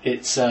said.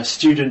 Its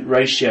student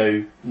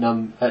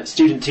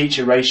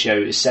teacher ratio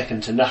is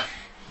second to none.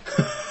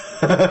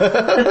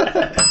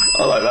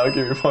 I like that. I'll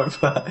give you a point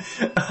for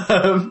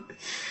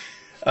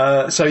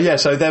that.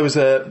 So there was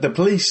the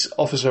police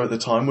officer at the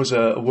time was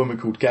a woman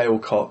called Gail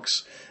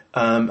Cox,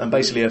 and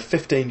basically a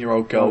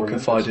 15-year-old girl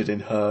confided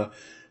in her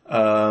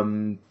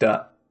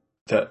that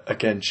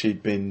again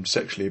she'd been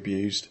sexually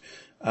abused,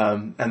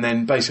 and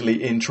then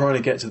basically in trying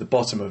to get to the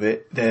bottom of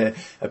it, there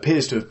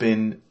appears to have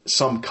been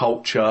some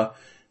culture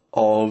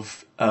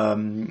of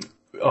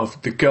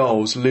the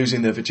girls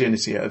losing their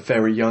virginity at a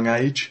very young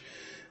age.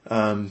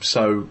 Like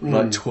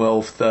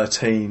 12,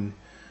 13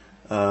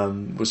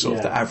 was sort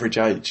of the average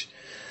age.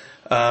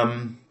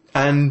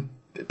 And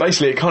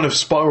basically it kind of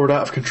spiraled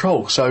out of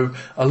control. So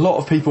a lot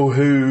of people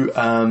who,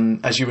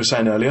 as you were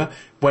saying earlier,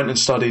 went and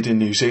studied in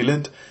New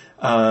Zealand,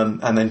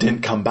 and then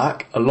didn't come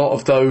back. A lot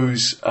of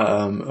those,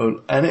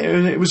 and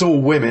it was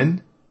all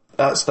women.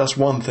 That's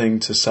one thing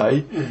to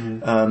say.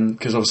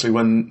 Because obviously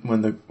when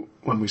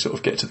we sort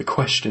of get to the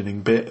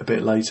questioning bit a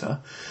bit later,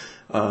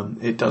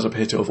 it does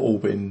appear to have all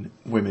been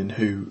women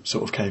who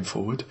sort of came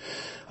forward.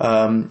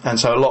 And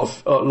so a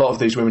lot of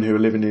these women who were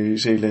living in New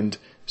Zealand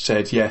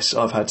said, yes,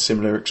 I've had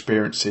similar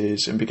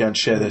experiences, and began to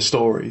share their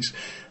stories.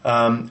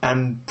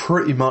 And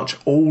pretty much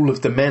all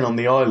of the men on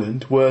the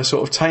island were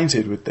sort of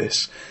tainted with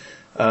this.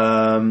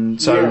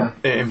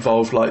 It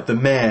involved like the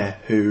mayor,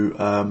 who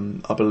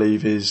I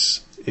believe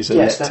is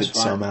elected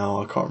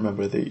somehow. I can't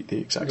remember the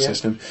exact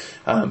system.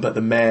 But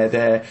the mayor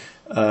there,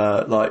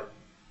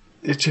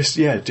 it's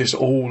just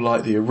all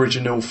like the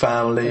original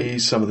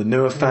families, some of the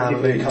newer families.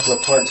 I'll give you a couple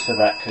of points for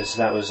that, because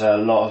that was a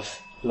lot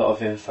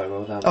of info.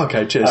 Well done.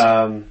 Okay, cheers.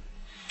 I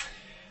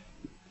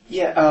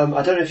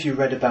don't know if you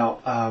read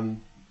about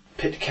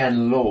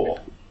Pitcairn law.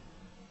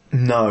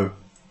 No.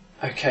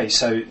 Okay,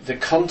 so the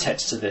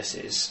context to this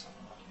is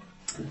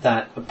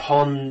that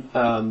upon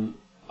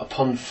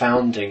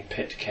founding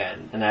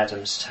Pitcairn and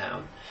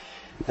Adamstown,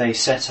 they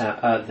set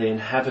out the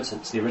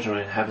original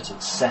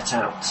inhabitants set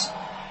out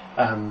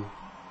a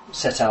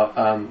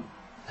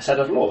set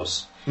of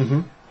laws,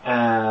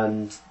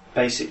 and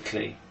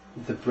basically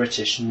the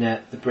British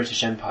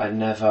Empire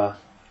never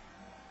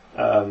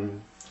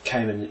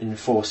came and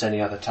enforced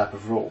any other type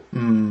of rule.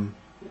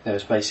 There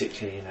was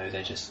basically,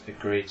 they just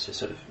agreed to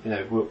sort of,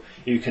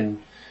 you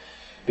can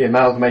be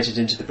amalgamated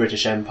into the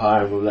British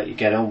Empire and we'll let you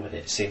get on with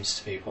it. Seems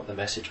to be what the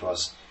message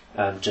was.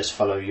 Just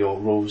follow your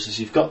rules as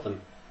you've got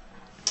them.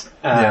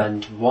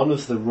 And one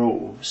of the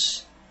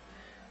rules,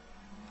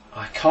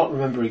 I can't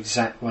remember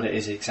what it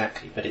is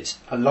exactly, but it's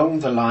along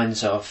the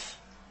lines of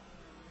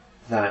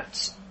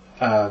that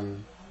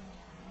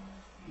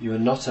you are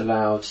not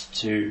allowed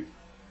to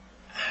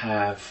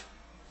have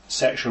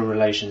sexual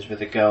relations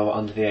with a girl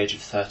under the age of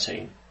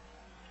 13.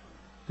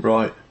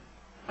 Right.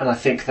 And I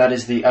think that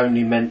is the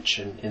only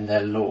mention in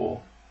their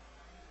law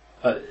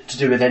to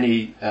do with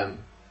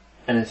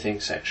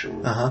anything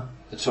sexual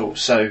at all.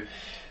 So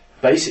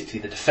basically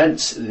the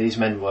defence of these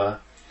men were,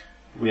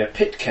 we are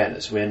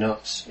Pitcairners, we're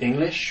not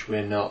English,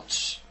 we're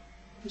not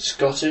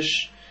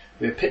Scottish,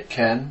 we're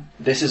Pitcairn,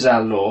 this is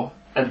our law,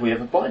 and we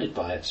have abided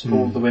by it.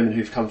 All the women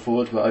who've come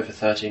forward were over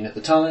 13 at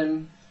the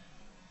time,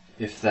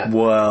 if that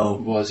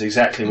was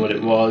exactly what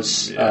it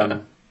was.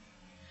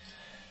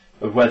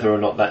 Whether or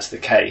not that's the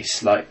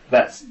case,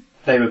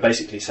 they were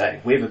basically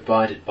saying, we've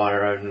abided by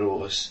our own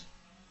laws,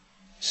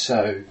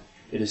 so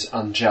it is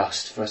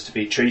unjust for us to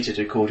be treated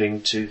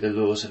according to the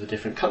laws of a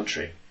different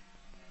country.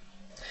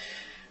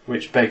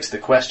 Which begs the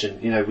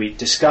question, we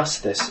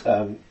discussed this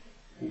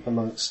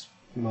amongst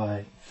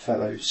my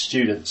fellow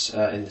students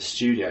in the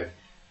studio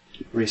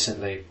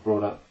recently,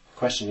 brought up the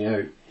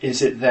question,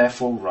 is it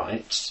therefore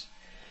right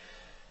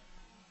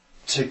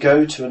to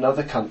go to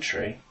another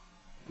country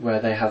where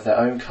they have their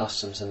own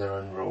customs and their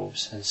own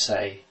rules and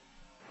say,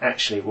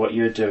 actually what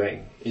you're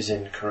doing is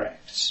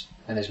incorrect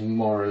and is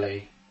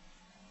morally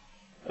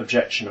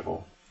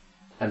objectionable,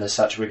 and as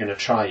such we're going to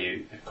try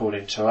you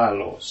according to our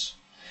laws?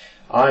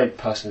 I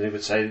personally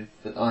would say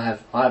that I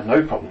have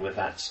no problem with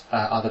that.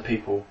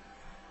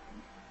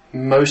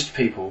 Most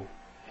people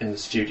in the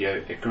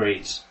studio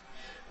agreed,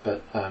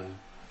 but a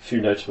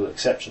few notable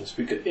exceptions,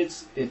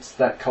 because it's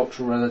that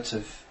cultural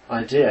relative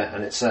idea,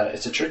 and it's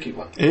a tricky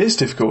one. It is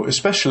difficult,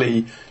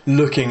 especially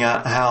looking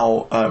at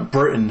how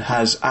Britain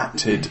has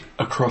acted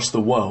across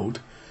the world,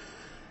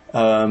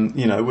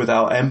 with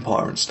our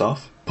empire and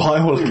stuff. By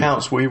all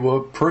accounts, we were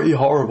pretty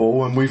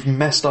horrible, and we've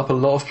messed up a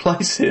lot of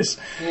places.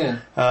 Yeah.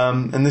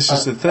 And this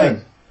is the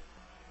thing.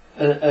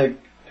 A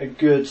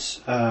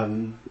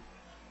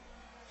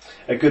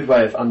good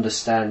way of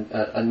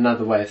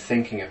another way of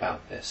thinking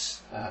about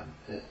this, a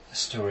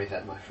story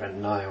that my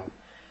friend Niall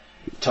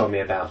told me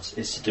about,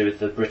 is to do with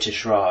the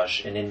British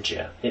Raj in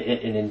India. In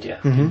India.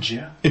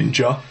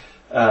 India.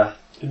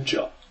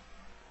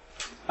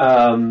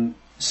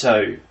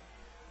 So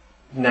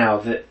now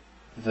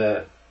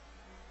the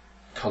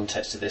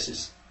context of this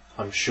is,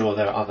 I'm sure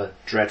there are other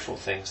dreadful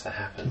things that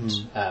happened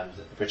that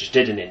the British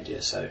did in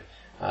India, so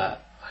I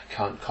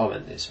can't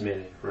comment. It's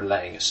merely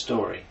relaying a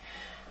story.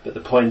 But the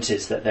point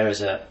is that there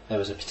was a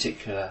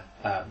particular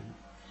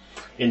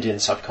Indian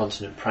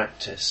subcontinent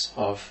practice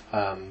of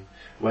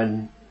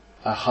when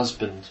a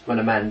husband, when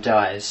a man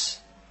dies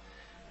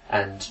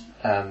and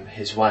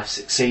his wife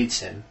succeeds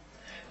him,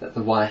 that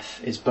the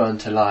wife is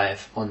burnt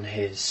alive on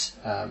his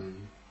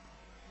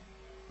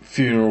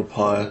funeral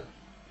pyre.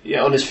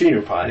 On his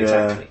funeral pyre,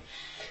 exactly.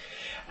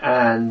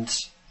 And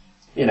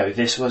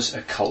this was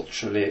a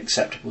culturally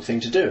acceptable thing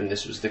to do, and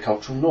this was the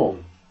cultural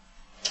norm.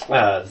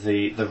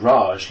 The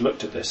Raj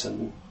looked at this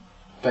and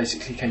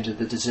basically came to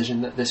the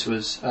decision that this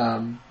was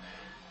not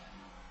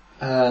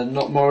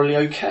morally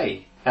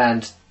okay,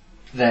 and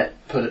that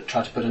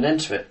tried to put an end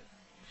to it.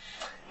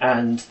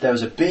 And there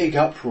was a big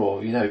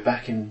uproar,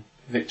 back in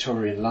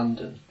Victorian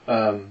London.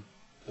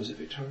 Was it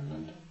Victorian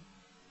London?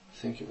 I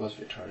think it was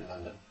Victorian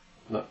London.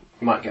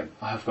 I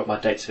have got my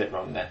dates a bit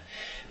wrong there.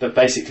 But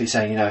basically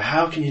saying,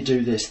 how can you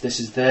do this? This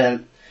is their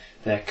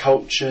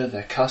culture,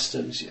 their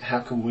customs. How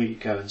can we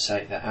go and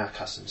say that our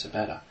customs are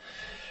better?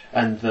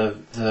 And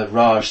the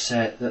Raj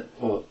said that,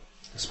 or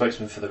the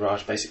spokesman for the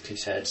Raj basically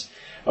said,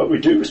 we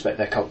do respect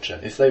their culture.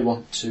 If they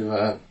want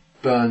to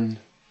burn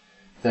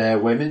their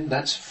women,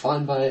 that's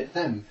fine by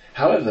them.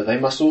 However, they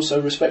must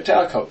also respect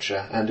our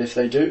culture, and if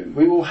they do,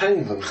 we will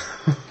hang them.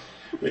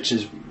 Which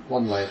is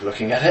one way of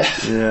looking at it.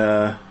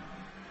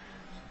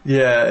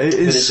 Yeah, it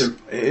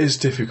is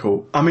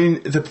difficult. I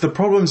mean, the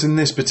problems in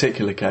this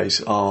particular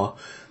case are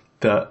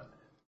that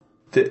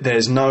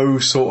there's no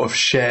sort of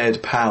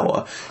shared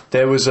power.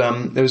 There was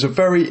a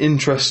very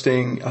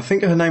interesting, I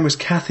think her name was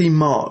Kathy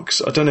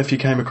Marks. I don't know if you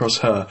came across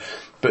her,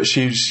 but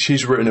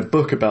she's written a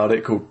book about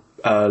it called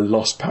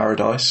Lost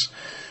Paradise,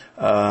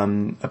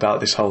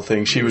 about this whole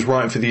thing. She was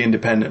writing for The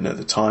Independent at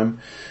the time.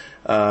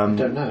 I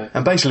don't know.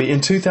 And basically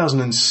in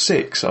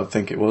 2006, I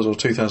think it was, or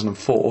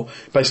 2004,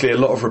 basically a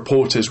lot of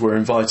reporters were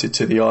invited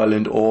to the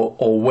island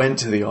or went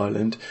to the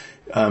island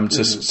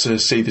to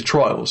see the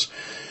trials.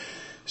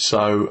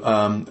 So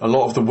a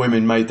lot of the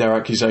women made their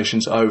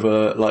accusations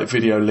over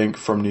video link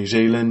from New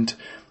Zealand.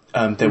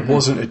 There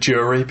wasn't a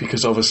jury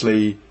because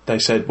obviously they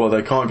said, well,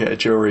 they can't get a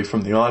jury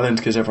from the island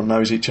because everyone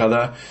knows each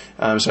other.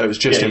 So it was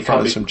just in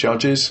front of some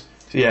judges.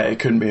 Yeah, it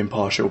couldn't be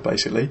impartial,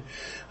 basically.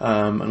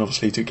 And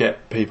obviously to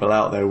get people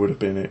out there would have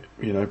been,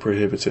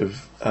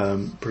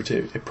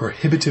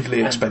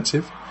 prohibitively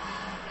expensive.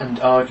 And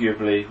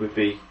arguably would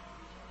be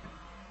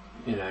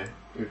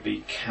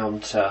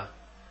counter.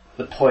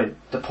 The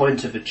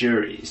point of a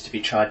jury is to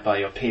be tried by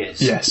your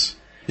peers. Yes.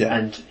 Yeah.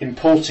 And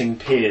importing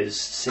peers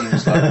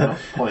seems like not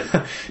the point.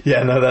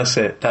 Yeah, no, that's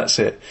it.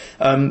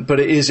 But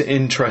it is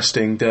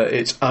interesting that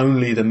it's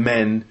only the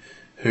men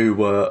who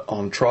were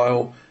on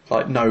trial.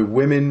 No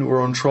women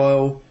were on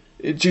trial.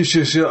 It just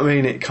you know what I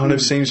mean? It kind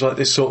of seems like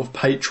this sort of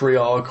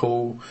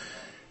patriarchal,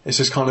 it's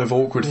this kind of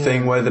awkward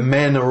thing where the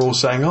men are all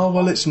saying, oh,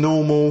 well, it's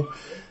normal.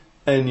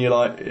 And you're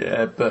like,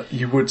 yeah, but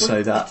you would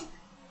say that.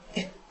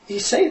 You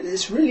say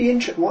it's really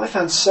interesting. What I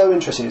found so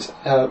interesting is,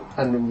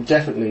 and we'll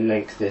definitely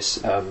link this,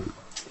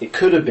 it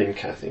could have been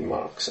Kathy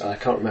Marks. I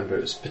can't remember.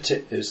 It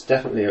was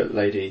definitely a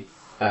lady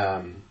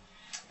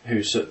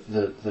who's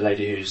the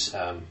lady who's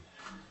had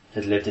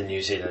lived in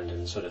New Zealand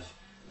and sort of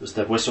was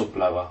the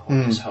whistleblower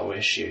on this whole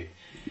issue.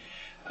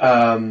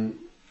 But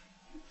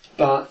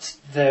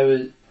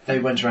they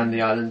went around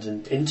the island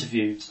and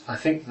interviewed. I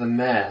think the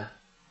mayor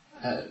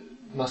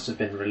must have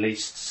been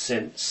released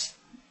since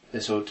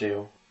this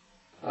ordeal,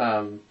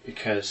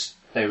 because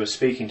they were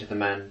speaking to a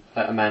man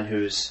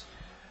who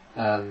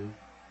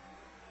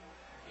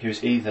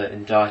was either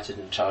indicted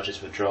and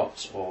charges were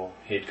dropped, or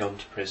he had gone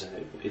to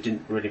prison. It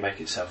didn't really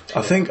make itself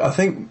clear. I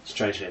think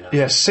strangely enough,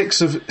 yeah,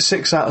 6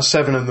 out of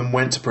 7 of them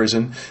went to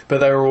prison, but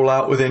they were all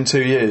out within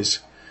 2 years.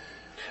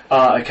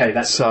 Okay,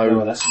 that's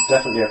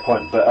definitely a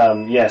point. But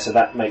so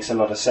that makes a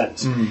lot of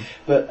sense.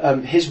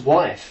 But his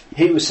wife,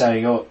 he was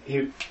saying,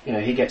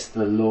 he gets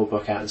the law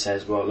book out and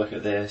says, well, look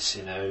at this,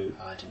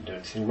 I didn't do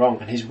anything wrong.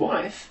 And his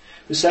wife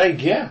was saying,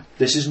 yeah,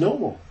 this is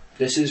normal.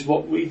 This is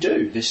what we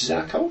do. This is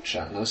our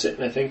culture. And I was sitting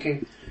there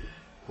thinking,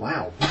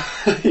 wow,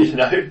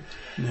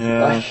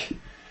 Yeah.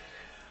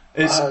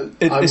 I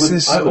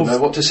wouldn't know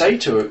what to say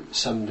to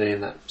somebody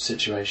in that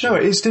situation. No,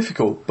 it is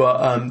difficult,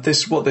 but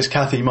this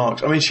Kathy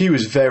Marks, I mean, she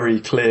was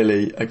very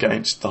clearly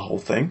against the whole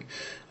thing.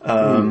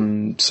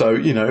 So,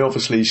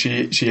 obviously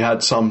she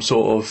had some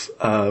sort of,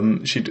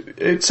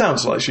 it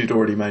sounds like she'd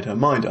already made her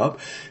mind up,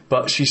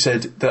 but she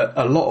said that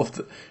a lot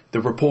of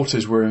the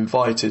reporters were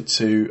invited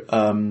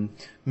to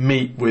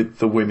meet with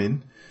the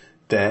women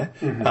there.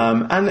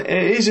 And it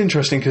is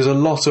interesting because a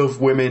lot of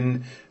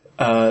women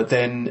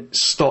then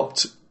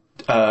stopped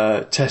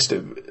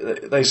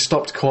they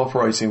stopped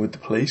cooperating with the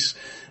police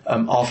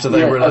after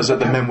they realised that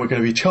the men were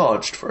going to be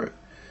charged for it.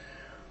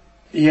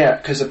 Yeah,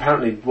 because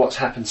apparently what's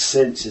happened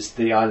since is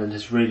the island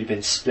has really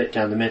been split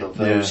down the middle.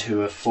 Those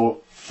who are for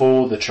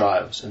the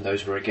trials and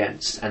those who are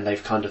against, and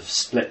they've kind of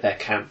split their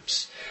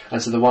camps.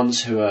 And so the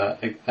ones who are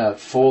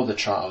for the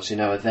trials,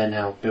 are then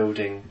now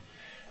building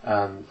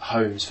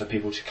homes for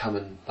people to come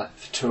and,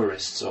 for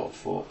tourists or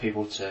for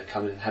people to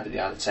come and inhabit the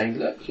island, saying,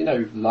 look,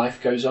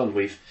 life goes on.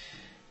 We've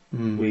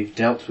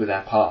dealt with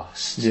our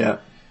past,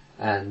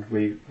 and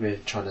we're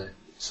trying to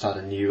start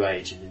a new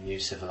age and a new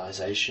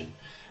civilization,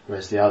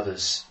 whereas the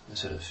others are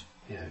sort of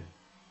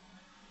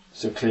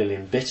so clearly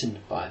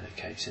embittered by the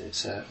case, and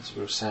it's a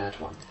real sad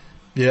one.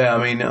 Yeah,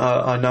 I mean,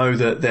 I know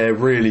that they're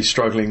really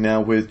struggling now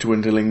with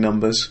dwindling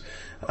numbers,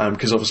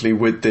 because obviously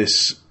with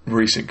this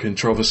recent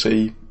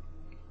controversy,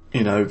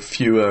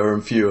 fewer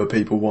and fewer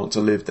people want to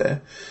live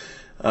there.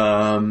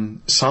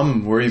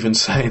 Some were even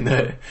saying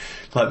that,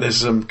 there's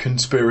some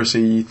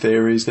conspiracy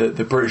theories that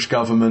the British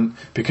government,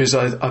 because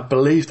I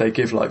believe they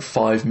give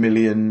 £5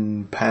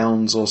 million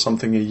or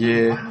something a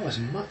year. Wow, as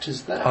much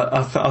as that?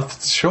 I'm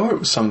sure it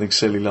was something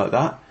silly like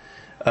that.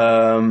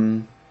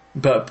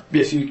 But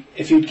if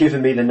you'd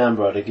given me the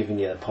number, I'd have given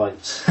you the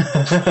points.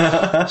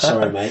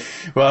 Sorry, mate.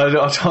 Well,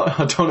 I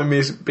don't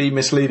want to be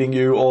misleading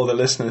you or the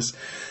listeners.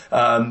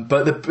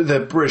 But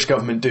the British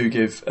government do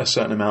give a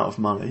certain amount of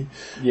money.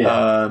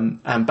 Yeah.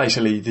 And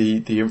basically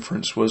the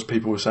inference was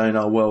people were saying,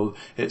 oh, well,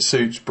 it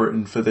suits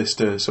Britain for this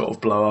to sort of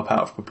blow up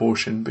out of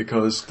proportion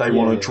because they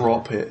want to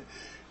drop it.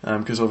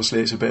 Because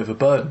obviously it's a bit of a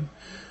burden.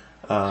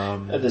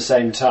 At the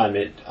same time,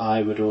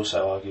 I would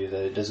also argue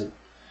that it doesn't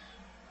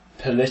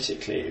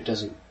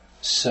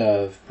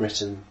serve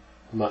Britain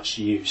much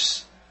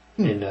use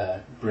in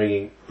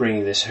bringing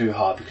this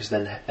hoo-ha, because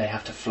then they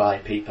have to fly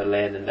people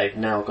in, and they've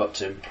now got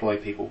to employ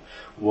people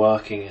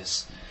working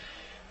as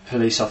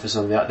police officers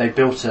on the island. They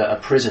built a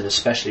prison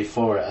especially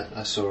for it.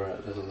 I saw a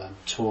little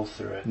tour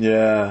through it.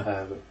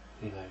 Yeah.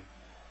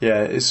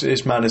 Yeah,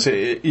 it's madness.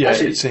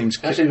 It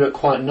seems actually look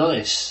quite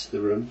nice,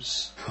 the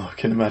rooms. Oh, I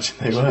can imagine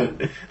they were.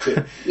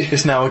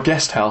 It's now a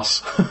guest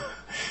house.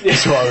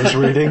 That's what I was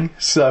reading.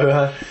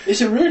 So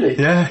is it really?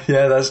 Yeah,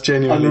 that's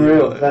genuinely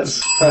unreal.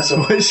 That's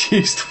what it's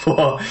used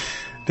for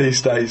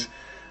these days.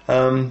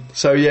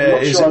 So yeah,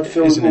 I'm not sure I'd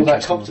feel all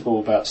that comfortable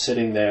about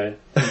sitting there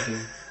and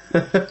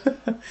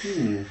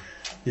thinking,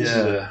 this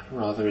is a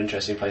rather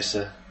interesting place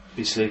to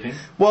be sleeping.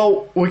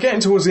 Well, we're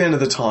getting towards the end of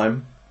the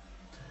time.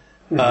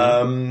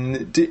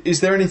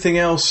 Is there anything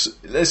else?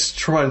 Let's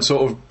try and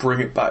sort of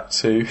bring it back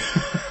to.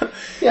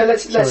 Yeah,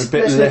 let's live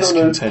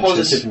on a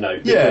positive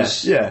note.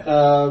 Because,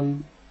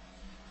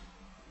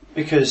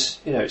 because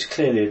it's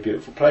clearly a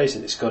beautiful place,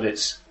 and it's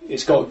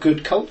got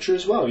good culture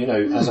as well.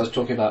 As I was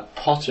talking about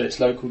Potter, it's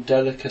local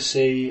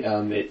delicacy.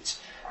 It's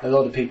a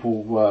lot of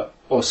people work,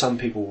 or some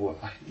people work.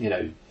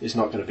 It's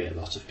not going to be a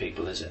lot of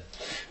people, is it?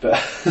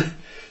 But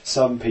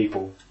some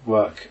people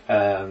work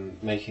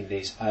making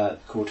these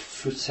called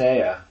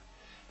futea.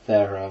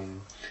 They're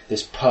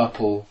this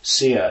purple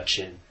sea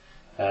urchin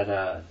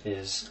that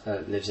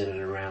lives in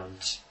and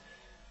around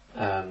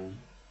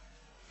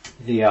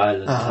the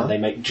island, and they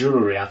make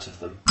jewellery out of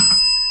them.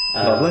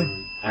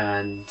 Lovely.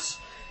 And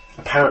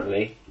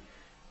apparently,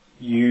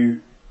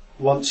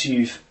 once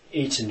you've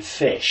eaten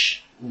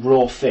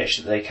raw fish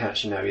that they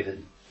catch, either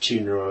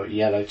tuna or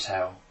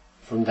yellowtail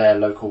from their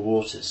local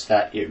waters,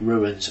 that it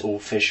ruins all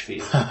fish for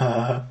you.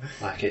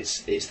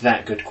 It's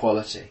that good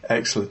quality.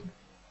 Excellent.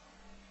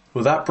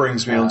 Well, that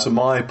brings me on to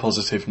my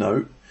positive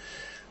note,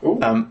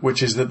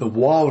 which is that the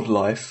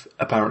wildlife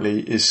apparently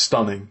is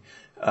stunning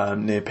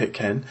near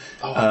Pitcairn.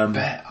 I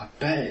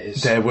bet it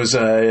is. There was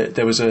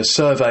a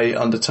survey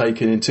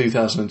undertaken in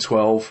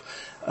 2012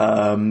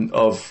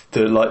 of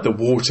the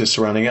water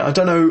surrounding it. I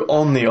don't know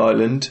on the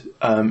island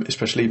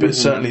especially, but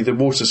certainly the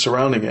water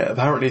surrounding it.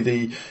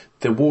 Apparently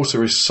the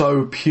water is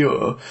so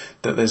pure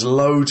that there's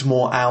loads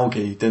more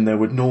algae than there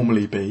would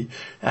normally be,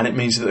 and it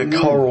means that the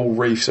coral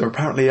reefs are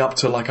apparently up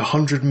to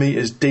 100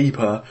 metres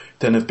deeper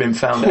than have been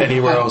found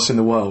anywhere else in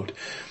the world.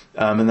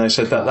 And they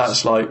said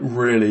that's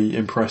really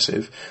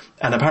impressive.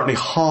 And apparently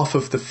half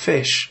of the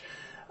fish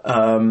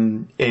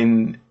in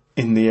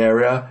the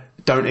area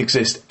don't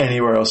exist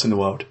anywhere else in the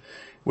world,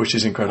 which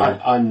is incredible.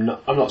 I'm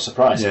not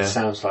surprised. Yeah. It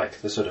sounds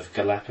like the sort of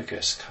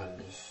Galapagos kind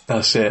of.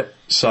 That's it.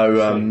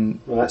 So,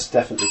 well, that's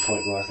definitely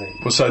point worthy.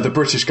 Well, so the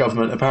British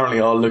government apparently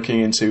are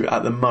looking into,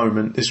 at the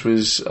moment, this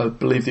was, I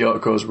believe the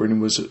article I was reading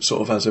was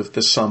sort of as of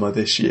the summer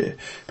this year,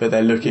 but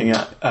they're looking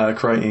at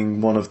creating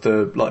one of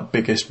the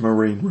biggest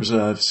marine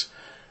reserves.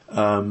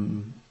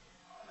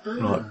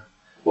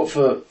 What,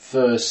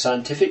 for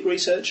scientific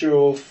research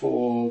or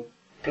for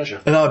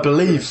pleasure? And I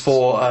believe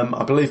for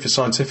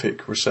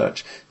scientific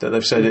research that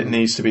they've said it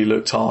needs to be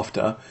looked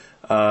after,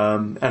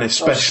 and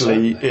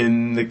especially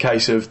in the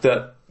case of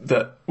that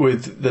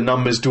with the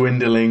numbers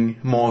dwindling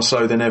more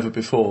so than ever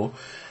before,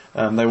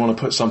 they want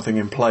to put something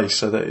in place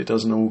so that it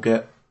doesn't all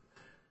get,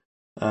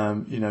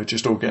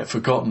 just all get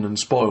forgotten and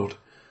spoiled.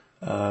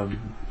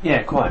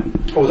 Yeah, quite.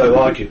 Although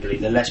arguably,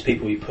 the less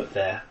people you put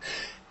there,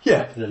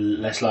 the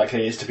less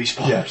likely it is to be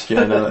spoiled.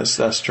 Yeah, no,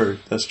 that's true.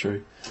 That's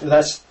true.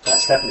 That's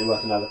definitely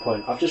worth another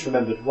point. I've just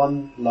remembered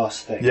one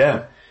last thing.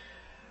 Yeah.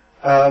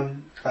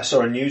 I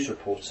saw a news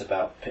report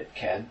about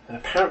Pitcairn, and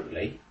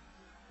apparently,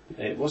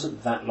 it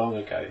wasn't that long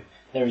ago,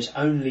 there is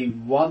only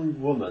one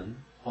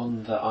woman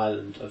on the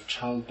island of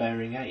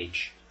childbearing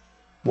age.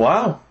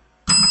 Wow.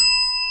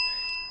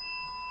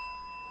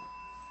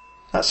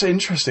 That's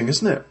interesting,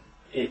 isn't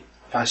it?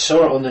 I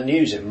saw it on the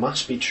news, it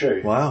must be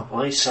true. Wow.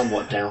 I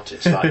somewhat doubt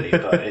it slightly,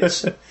 but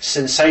it's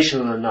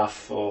sensational enough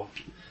for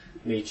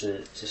me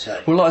to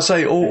say. Well, like I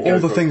say, all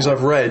the things point.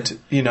 I've read,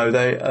 you know,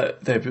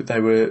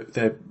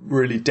 they're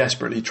really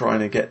desperately trying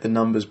to get the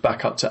numbers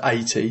back up to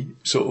 80,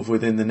 sort of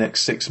within the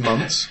next 6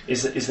 months.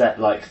 Is that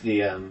like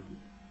the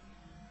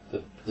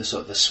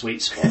sort of the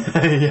sweet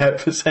spot? Yeah,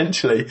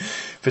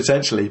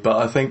 potentially. But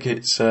I think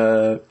it's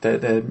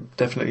they're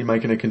definitely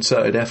making a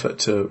concerted effort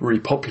to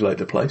repopulate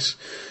the place,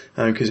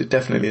 because it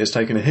definitely has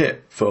taken a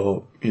hit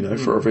for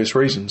for obvious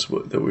reasons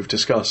that we've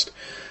discussed.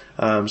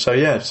 So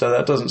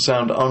that doesn't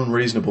sound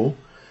unreasonable.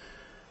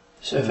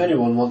 So if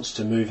anyone wants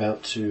to move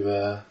out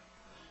to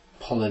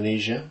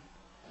Polynesia,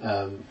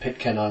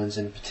 Pitcairn Islands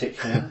in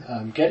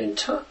particular, get in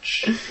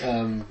touch.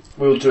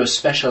 We'll do a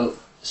special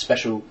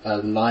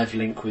live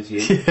link with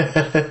you.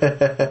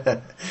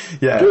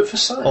 Yeah. Do it for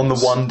science. On the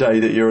one day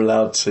that you're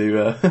allowed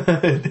to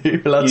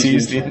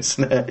use the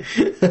internet.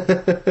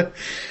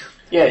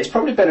 Yeah, it's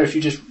probably better if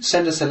you just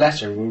send us a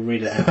letter and we'll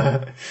read it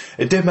out.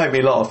 It did make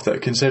me laugh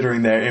that,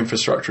 considering their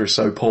infrastructure is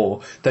so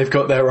poor, they've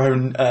got their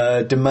own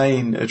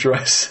domain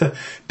address. .p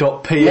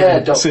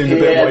seemed a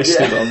bit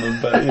wasted on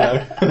them, but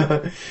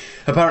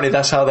apparently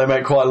that's how they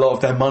make quite a lot of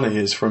their money,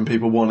 is from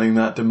people wanting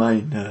that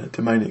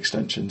domain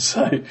extension.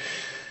 So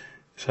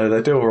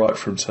they do all right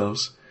for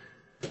themselves.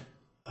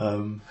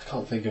 I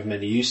can't think of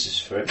many uses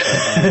for it, but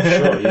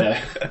I'm sure,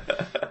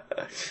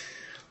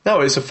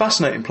 No, it's a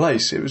fascinating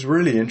place. It was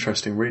really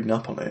interesting reading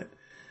up on it.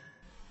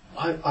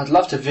 I'd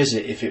love to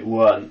visit if it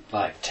weren't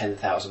like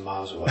 10,000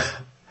 miles away.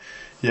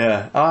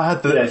 Yeah, I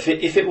had the...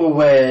 if it were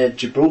where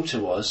Gibraltar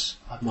was,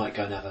 I might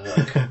go and have a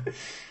look.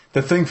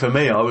 The thing for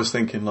me, I was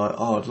thinking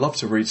I'd love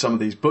to read some of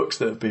these books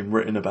that have been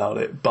written about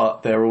it,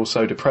 but they're all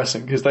so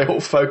depressing because they all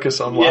focus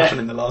on what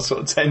happened in the last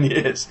sort of 10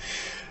 years.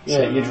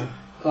 Yeah,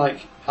 I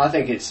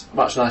think it's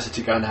much nicer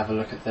to go and have a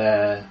look at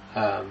their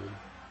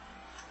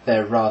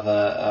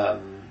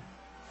rather...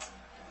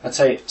 I'd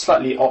say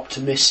slightly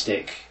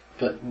optimistic,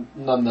 but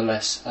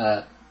nonetheless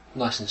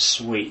nice and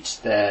sweet.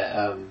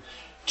 They're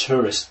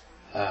tourist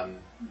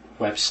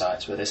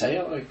websites where they say,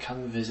 "Oh,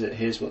 come visit.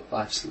 Here's what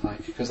life's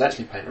like," because they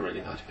actually paint a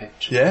really nice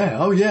picture. Yeah.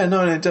 Oh, yeah.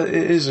 No, it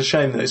is a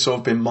shame that it's sort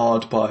of been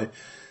marred by,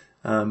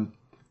 by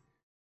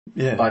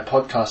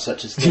podcasts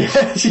such as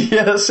this.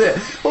 Yeah, that's it.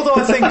 Although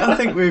I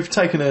think we've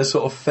taken a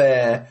sort of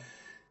fair,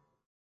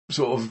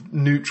 sort of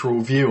neutral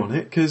view on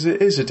it, because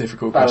it is a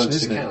difficult question,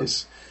 isn't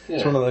it?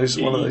 It's one of those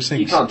things.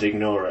 You can't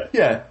ignore it.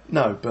 Yeah,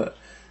 no, but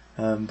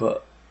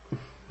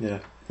yeah,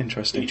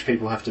 interesting. Each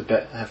people have to,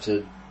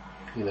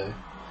 I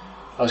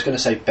was going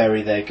to say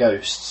bury their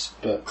ghosts,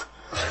 but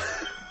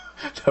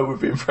that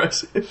would be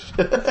impressive.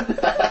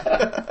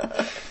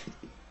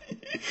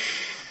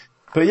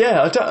 But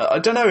yeah, I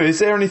don't know. Is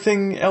there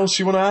anything else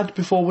you want to add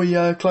before we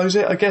close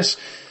it? I guess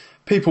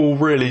people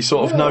really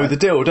sort of know the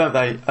deal, don't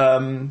they?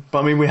 But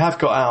I mean, we have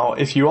got our...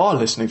 If you are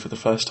listening for the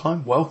first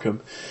time,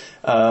 welcome.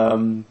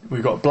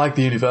 We've got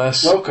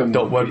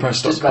blagtheuniverse.wordpress.com.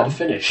 Just about to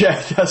finish.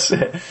 Yeah, that's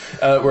it.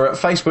 We're at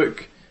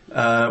Facebook.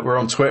 We're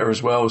on Twitter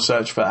as well.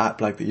 Search for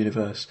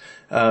 @blagtheuniverse.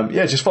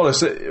 Just follow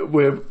us.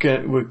 We'll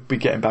be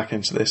getting back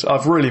into this.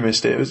 I've really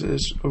missed it.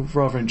 I've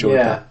rather enjoyed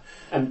that.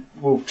 And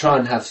we'll try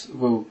and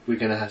we're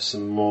going to have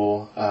some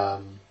more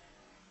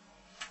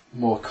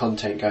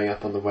content going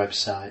up on the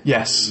website.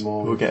 Yes,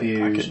 more we'll get back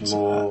reviews, into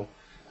more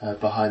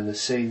behind the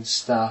scenes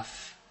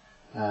stuff.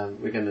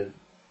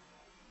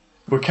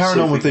 We're carrying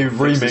on with the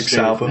remix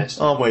album,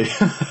 aren't we?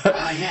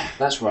 Oh yeah,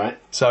 that's right.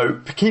 So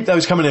keep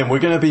those coming in. We're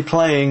going to be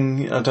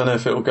playing, I don't know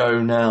if it'll go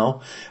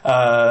now,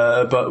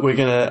 but we're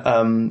going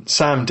to,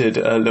 Sam did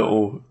a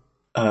little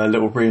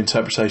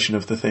reinterpretation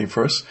of the theme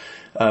for us,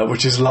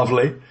 which is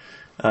lovely.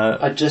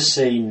 I'd just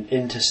seen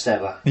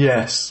Interstellar.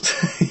 Yes.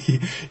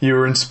 You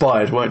were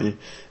inspired, weren't you?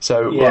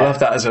 So we'll have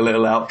that as a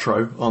little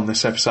outro on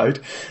this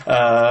episode.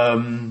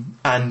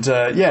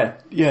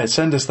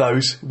 Send us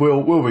those.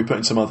 We'll be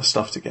putting some other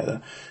stuff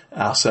together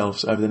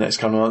ourselves over the next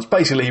couple of months.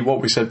 Basically, what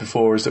we said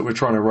before is that we're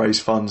trying to raise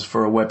funds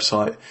for a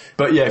website.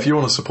 But yeah, if you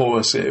want to support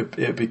us,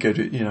 it'd be good.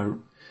 We'd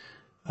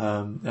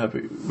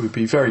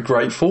be very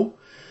grateful.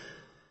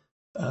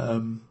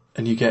 And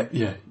you get,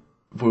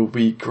 we'll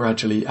be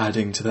gradually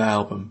adding to the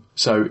album.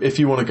 So if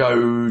you want to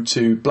go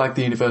to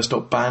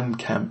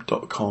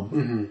blagtheuniverse.bandcamp.com.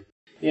 Mm-hmm.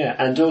 Yeah,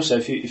 and also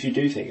if you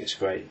do think it's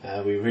great,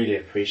 we really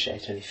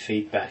appreciate any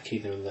feedback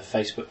either on the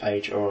Facebook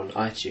page or on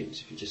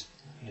iTunes. If you just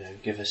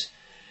give us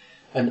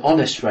an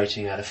honest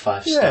rating out of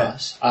 5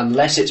 stars,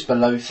 unless it's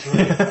below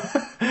 3.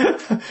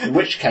 In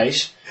which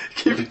case,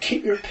 you can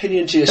keep your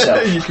opinion to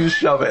yourself. You can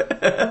shove it.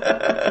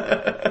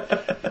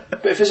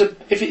 But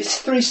if it's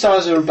 3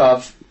 stars or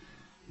above,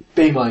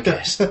 be my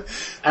guest.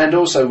 And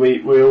also,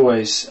 we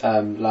always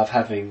love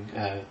having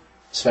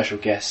special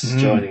guests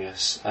joining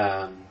us.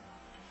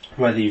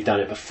 Whether you've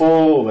done it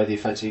before or whether you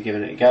fancy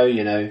giving it a go,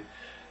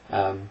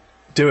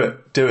 Do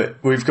it.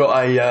 We've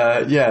got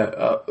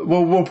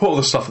we'll put all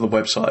the stuff on the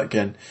website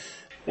again.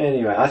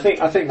 Anyway, I think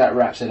that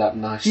wraps it up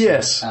nicely.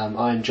 Yes.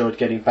 I enjoyed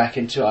getting back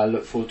into it. I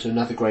look forward to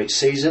another great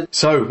season.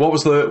 So, what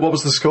was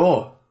the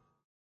score?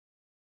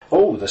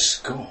 Oh, the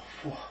score.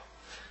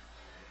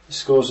 The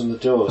scores on the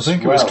doors. I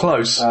think it was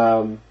close.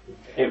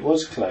 It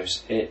was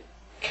close. It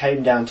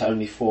came down to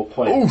only 4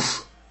 points.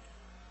 Oof.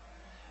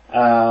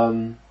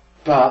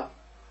 But,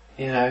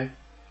 you know,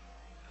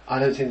 I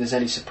don't think there's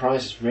any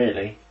surprises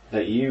really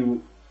that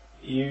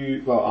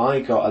I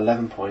got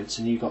 11 points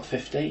and you got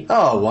 15.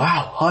 Oh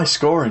wow, high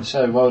scoring.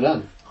 So well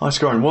done. High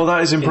scoring. Well,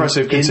 that is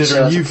impressive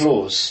considering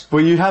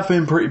you have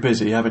been pretty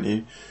busy, haven't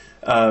you?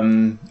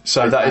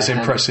 So that is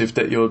impressive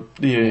that you're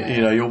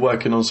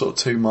working on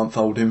sort of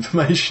 2-month-old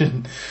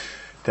information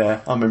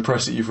there. I'm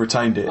impressed that you've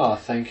retained it. Oh,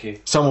 thank you.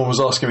 Someone was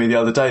asking me the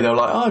other day, they were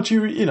like, "Oh, do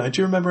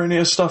you remember any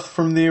of the stuff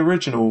from the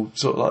original,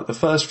 sort of like the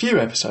first few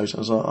episodes?" I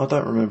was like, "I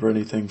don't remember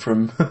anything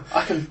from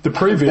the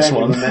previous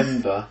one." I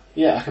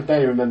can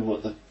barely remember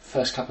what the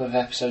first couple of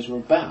episodes were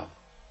about.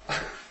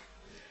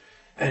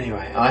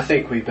 Anyway, I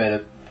think we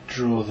better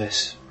draw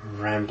this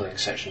rambling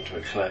section to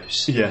a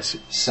close. Yes.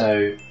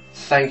 So,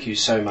 thank you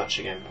so much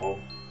again, Paul.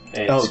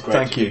 It's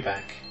great to be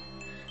back.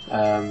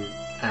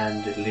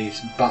 And it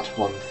leaves but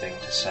one thing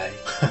to say,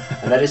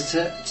 and that is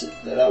that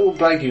I will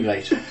blag you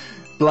later.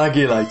 Blag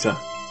you later.